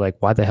 They're going to be like,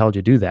 why the hell did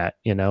you do that?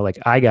 You know, like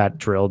I got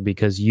drilled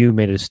because you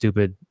made a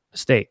stupid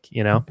mistake,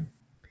 you know?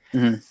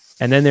 And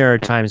then there are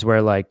times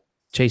where like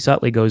Chase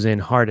Utley goes in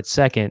hard at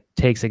second,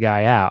 takes a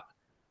guy out.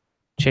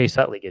 Chase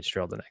Utley gets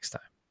drilled the next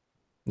time.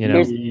 You know,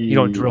 you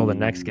don't drill the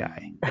next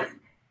guy.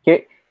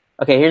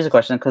 Here's a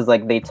question, because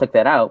like they took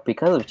that out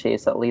because of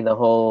Chase Utley. The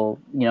whole,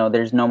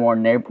 there's no more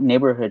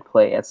neighborhood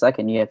play at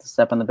second. You have to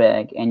step on the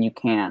bag, and you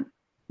can't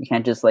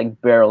just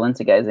like barrel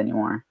into guys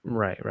anymore.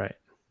 Right.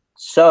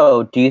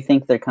 So, do you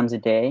think there comes a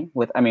day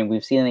with? I mean,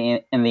 we've seen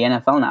in the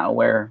NFL now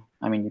where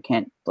you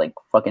can't like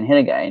fucking hit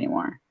a guy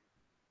anymore.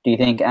 Do you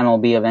think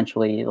MLB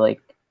eventually like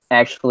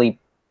actually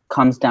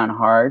comes down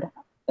hard?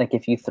 Like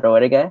if you throw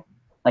at a guy,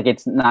 like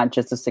it's not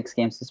just a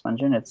 6-game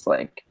suspension. It's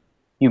like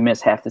you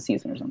miss half the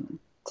season or something.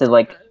 To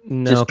like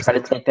just try to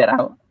take that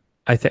out.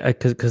 I think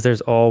because there's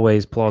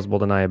always plausible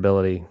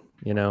deniability,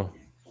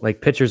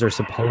 like pitchers are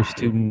supposed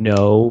to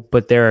know,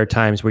 but there are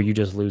times where you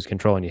just lose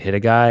control and you hit a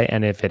guy,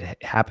 and if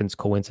it happens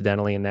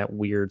coincidentally in that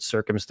weird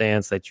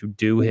circumstance that you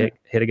do hit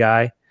a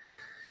guy.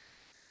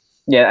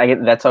 Yeah,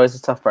 that's always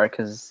the tough part,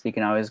 because you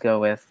can always go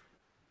with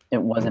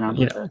it wasn't on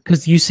purpose.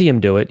 Because you see him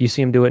do it. You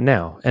see him do it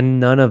now, and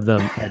none of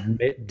them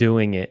admit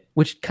doing it,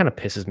 which kind of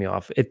pisses me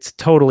off. It's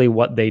totally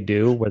what they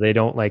do, where they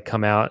don't like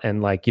come out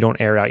and like you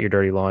don't air out your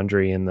dirty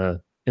laundry in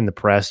the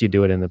press. You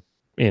do it in the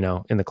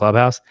in the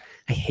clubhouse.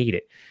 I hate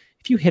it.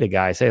 If you hit a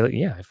guy, say like,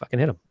 yeah, I fucking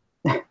hit him.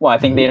 Well, I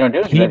think they don't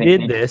do it. He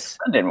did this.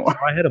 So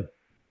I hit him,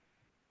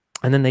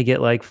 and then they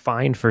get like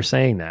fined for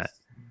saying that.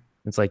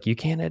 It's like you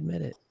can't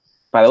admit it.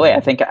 By the way, I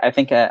think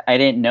I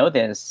didn't know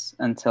this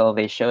until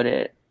they showed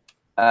it.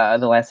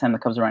 The last time the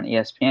Cubs were on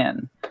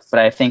ESPN, but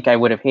I think I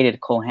would have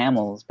hated Cole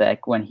Hamels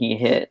back when he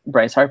hit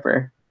Bryce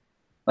Harper,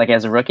 like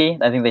as a rookie.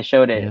 I think they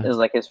showed it. It was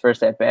like his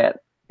first at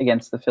bat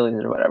against the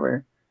Phillies or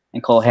whatever,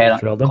 and Cole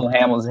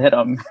Hamels hit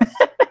him.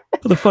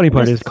 Well, the funny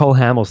part is Cole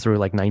Hamels threw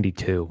like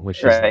 92, which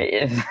is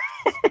right.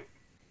 Like,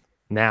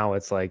 now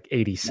it's like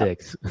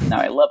 86. Now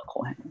I love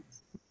Cole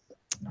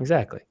Hamels.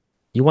 Exactly.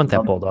 You want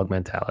that bulldog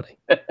mentality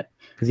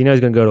because he's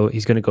going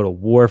to go to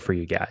war for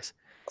you guys.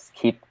 Just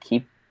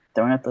keep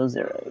throwing out those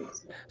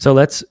zeros. So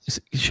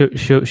should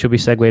we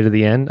segue to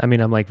the end? I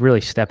mean, I'm like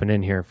really stepping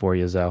in here for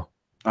you, Zoe.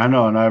 I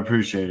know, and I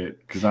appreciate it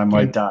because I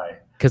might die.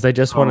 Because I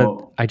just want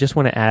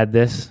to add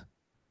this.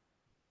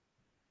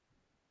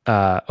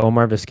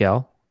 Omar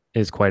Vizquel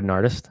is quite an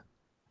artist.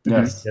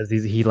 Yes,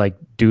 he like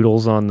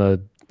doodles on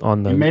the.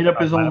 He made up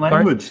his own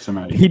language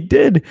tonight. He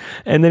did,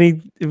 and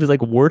then it was like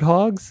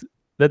warthogs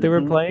that they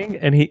were playing,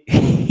 and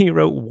he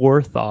wrote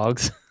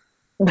warthogs,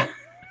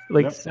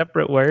 like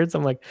separate words.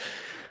 I'm like,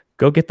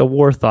 go get the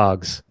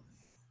warthogs.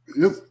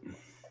 Yep.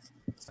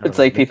 It's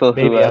like people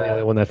who maybe I'm the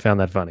only one that found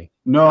that funny.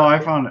 No,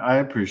 I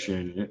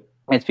appreciated it.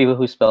 It's people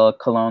who spell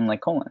cologne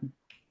like colon.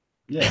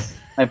 Yes.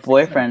 My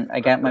boyfriend, I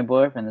got my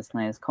boyfriend this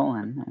nice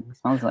colon. It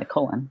smells like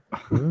colon.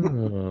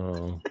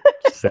 Oh,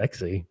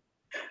 sexy.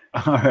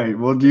 All right.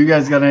 Well, do you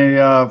guys got any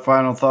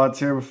final thoughts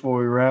here before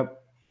we wrap?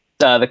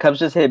 The Cubs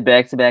just hit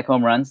back-to-back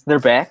home runs. They're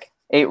back.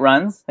 8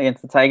 runs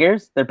against the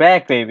Tigers. They're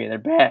back, baby. They're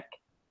back.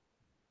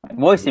 My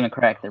voice even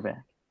cracked. They're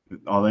back.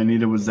 All they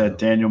needed was that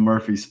Daniel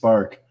Murphy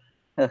spark.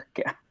 Oh,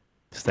 God.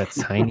 Just that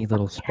tiny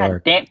little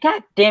spark.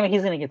 God damn it,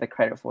 he's going to get the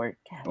credit for it.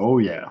 God. Oh,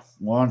 yeah.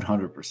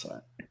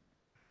 100%.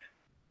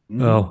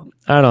 Oh,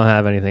 I don't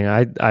have anything.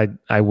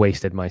 I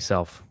wasted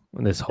myself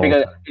this whole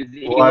time.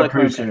 Well, I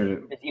appreciate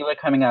it. Is Eloy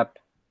coming up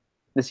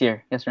this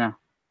year? Yes or no?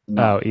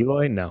 No. Oh,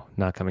 Eloy? No,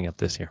 not coming up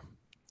this year.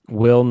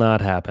 Will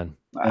not happen.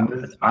 Wow.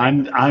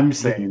 And I'm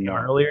saying no.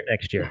 Earlier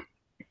next year.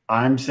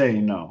 I'm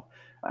saying no.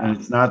 Wow. And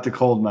it's not the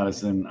cold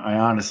medicine. I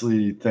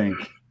honestly think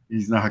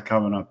he's not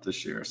coming up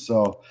this year.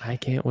 So I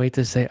can't wait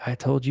to say I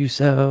told you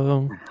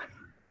so.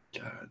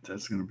 God,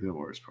 that's gonna be the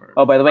worst part.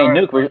 Oh, by the way,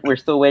 Nuke, we're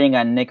still waiting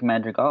on Nick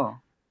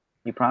Madrigal.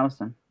 You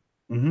promised him.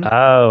 Mm-hmm.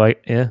 Oh,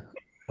 yeah.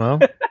 Well,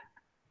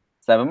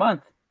 7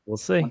 months. We'll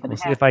see. We'll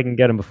see if I can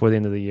get him before the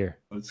end of the year.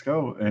 Let's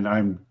go. And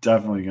I'm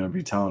definitely gonna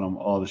be telling him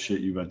all the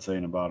shit you've been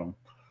saying about him.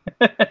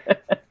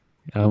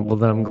 Well,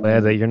 then I'm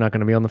glad that you're not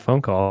going to be on the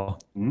phone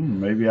call.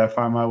 Maybe I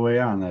find my way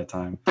on that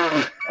time.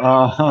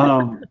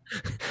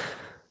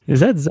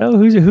 Is that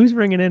Zoe? Who's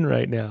ringing in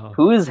right now?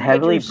 Who is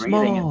heavily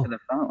breathing into the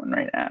phone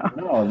right now?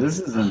 No, this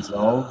isn't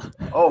Zoe.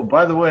 Oh,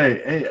 by the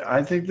way, hey,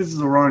 I think this is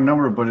the wrong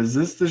number, but is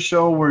this the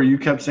show where you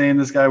kept saying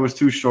this guy was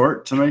too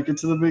short to make it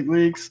to the big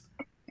leagues?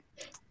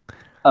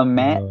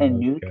 Matt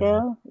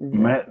Anuko?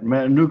 Matt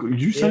Anuko.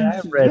 You said I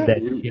read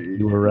that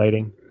you were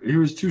writing. He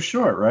was too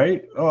short,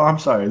 right? Oh, I'm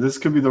sorry. This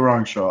could be the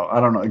wrong show. I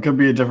don't know. It could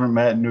be a different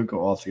Matt Anuko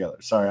altogether.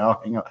 Sorry, I'll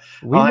hang up.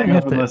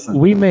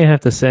 We may have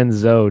to send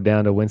Zoe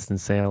down to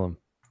Winston-Salem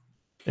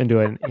and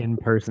do an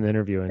in-person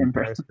interview and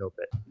Periscope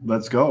it.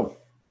 Let's go.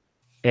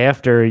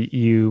 After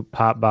you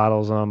pop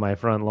bottles on my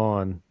front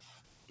lawn.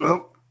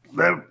 Well,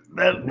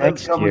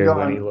 next year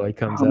when Eloy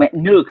comes up.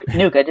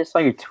 Nuke, I just saw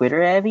your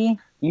Twitter, Abby.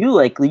 You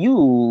look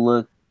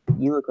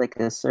like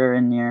a sir,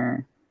 and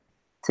you're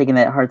taking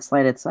that hard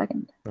slide at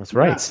second. That's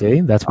right.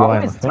 See, that's why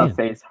I'm a fan.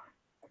 Face.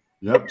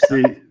 Yep.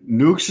 See,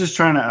 Nuke's just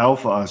trying to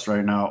alpha us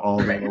right now,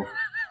 although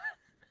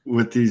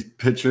with these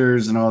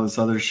pictures and all this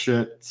other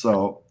shit.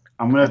 So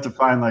I'm gonna have to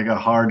find like a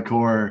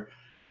hardcore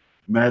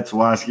Matt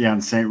Zawaski on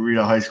St.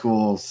 Rita High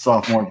School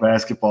sophomore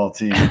basketball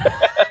team.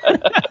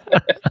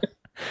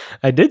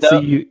 I did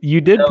see you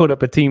did put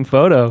up a team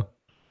photo.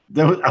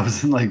 I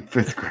was in like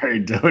 5th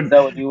grade, dude.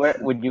 So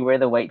would you wear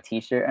the white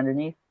T-shirt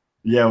underneath?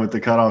 Yeah, with the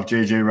cut off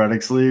JJ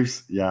Redick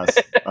sleeves. Yes,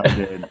 I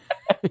did.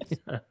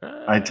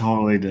 I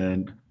totally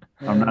did.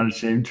 I'm not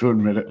ashamed to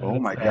admit it. Oh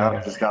my God,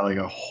 I just got like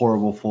a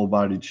horrible full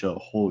body chill.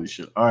 Holy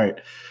shit. All right.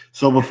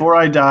 So before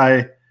I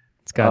die,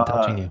 it's God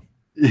touching you.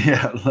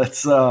 Yeah,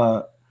 let's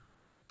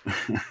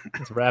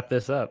wrap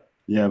this up.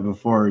 Yeah,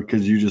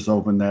 because you just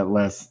opened that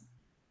last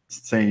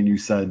saying you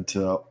said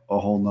to a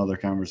whole nother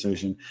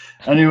conversation.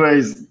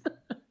 Anyways,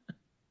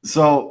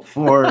 so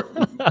for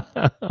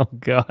oh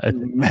God,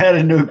 Matt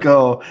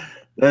Anuko,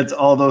 that's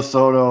Aldo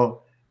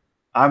Soto.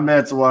 I'm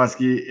Matt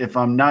Zawaski. If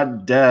I'm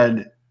not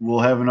dead, we'll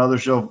have another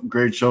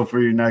great show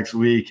for you next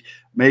week.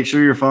 Make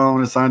sure you're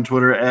following us on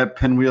Twitter at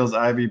Pinwheels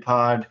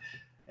IvyPod.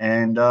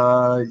 And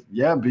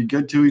be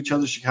good to each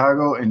other,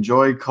 Chicago.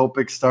 Enjoy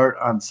Kopech start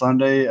on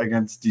Sunday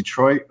against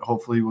Detroit.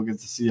 Hopefully we'll get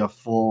to see a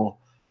full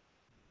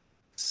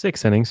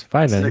 6 innings,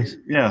 5 innings.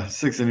 Yeah,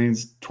 6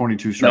 innings,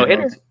 22 strikeouts. No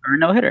hitter or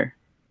no hitter.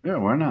 Yeah,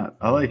 why not?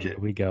 I like it. Here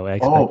we go.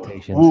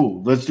 Expectations.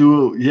 Let's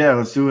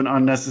do an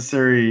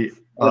unnecessary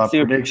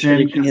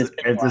prediction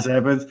if this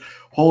happens.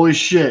 Holy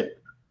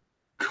shit.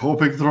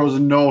 Kopech throws a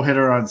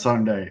no-hitter on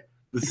Sunday.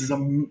 This is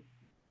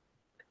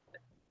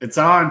it's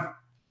on.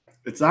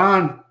 It's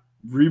on.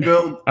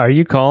 Rebuild. Are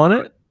you calling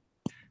it?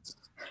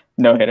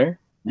 No hitter?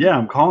 Yeah,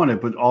 I'm calling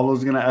it, but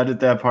Aldo's going to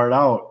edit that part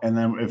out. And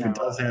then if it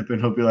does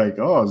happen, he'll be like,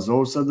 oh,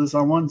 Zoe said this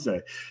on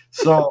Wednesday.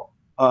 So,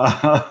 all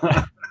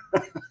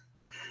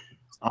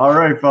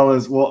right,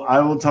 fellas. Well, I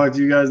will talk to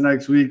you guys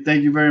next week.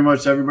 Thank you very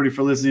much, everybody,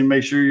 for listening.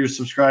 Make sure you're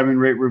subscribing,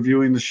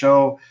 reviewing the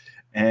show.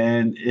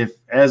 And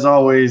as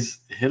always,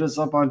 hit us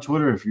up on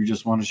Twitter if you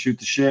just want to shoot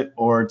the shit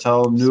or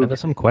tell Nuke send us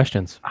some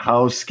questions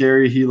how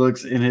scary he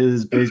looks in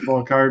his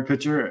baseball card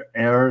picture,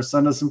 or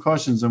send us some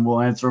questions and we'll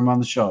answer them on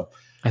the show.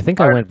 I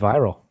think I went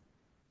viral.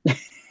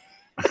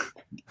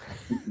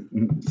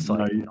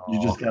 No,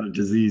 you just got a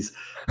disease.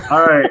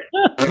 All right.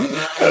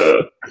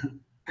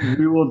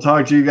 We will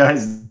talk to you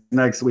guys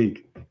next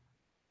week.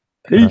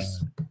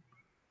 Peace.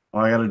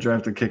 I got to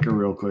draft a kicker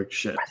real quick.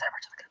 Shit.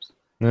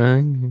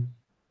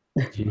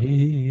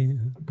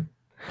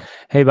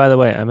 Hey, by the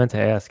way, I meant to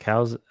ask,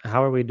 how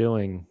are we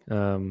doing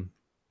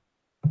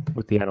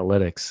with the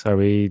analytics? Are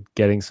we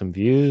getting some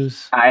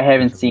views? I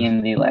haven't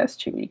seen the last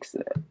 2 weeks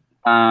of it.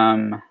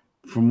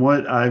 From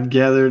what I've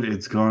gathered,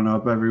 it's gone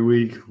up every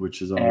week,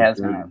 which is always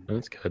good.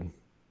 That's good.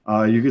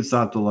 You could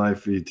stop the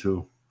live feed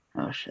too.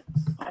 Oh shit!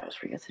 I always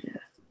forget to do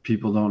that.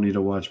 People don't need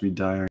to watch me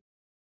die.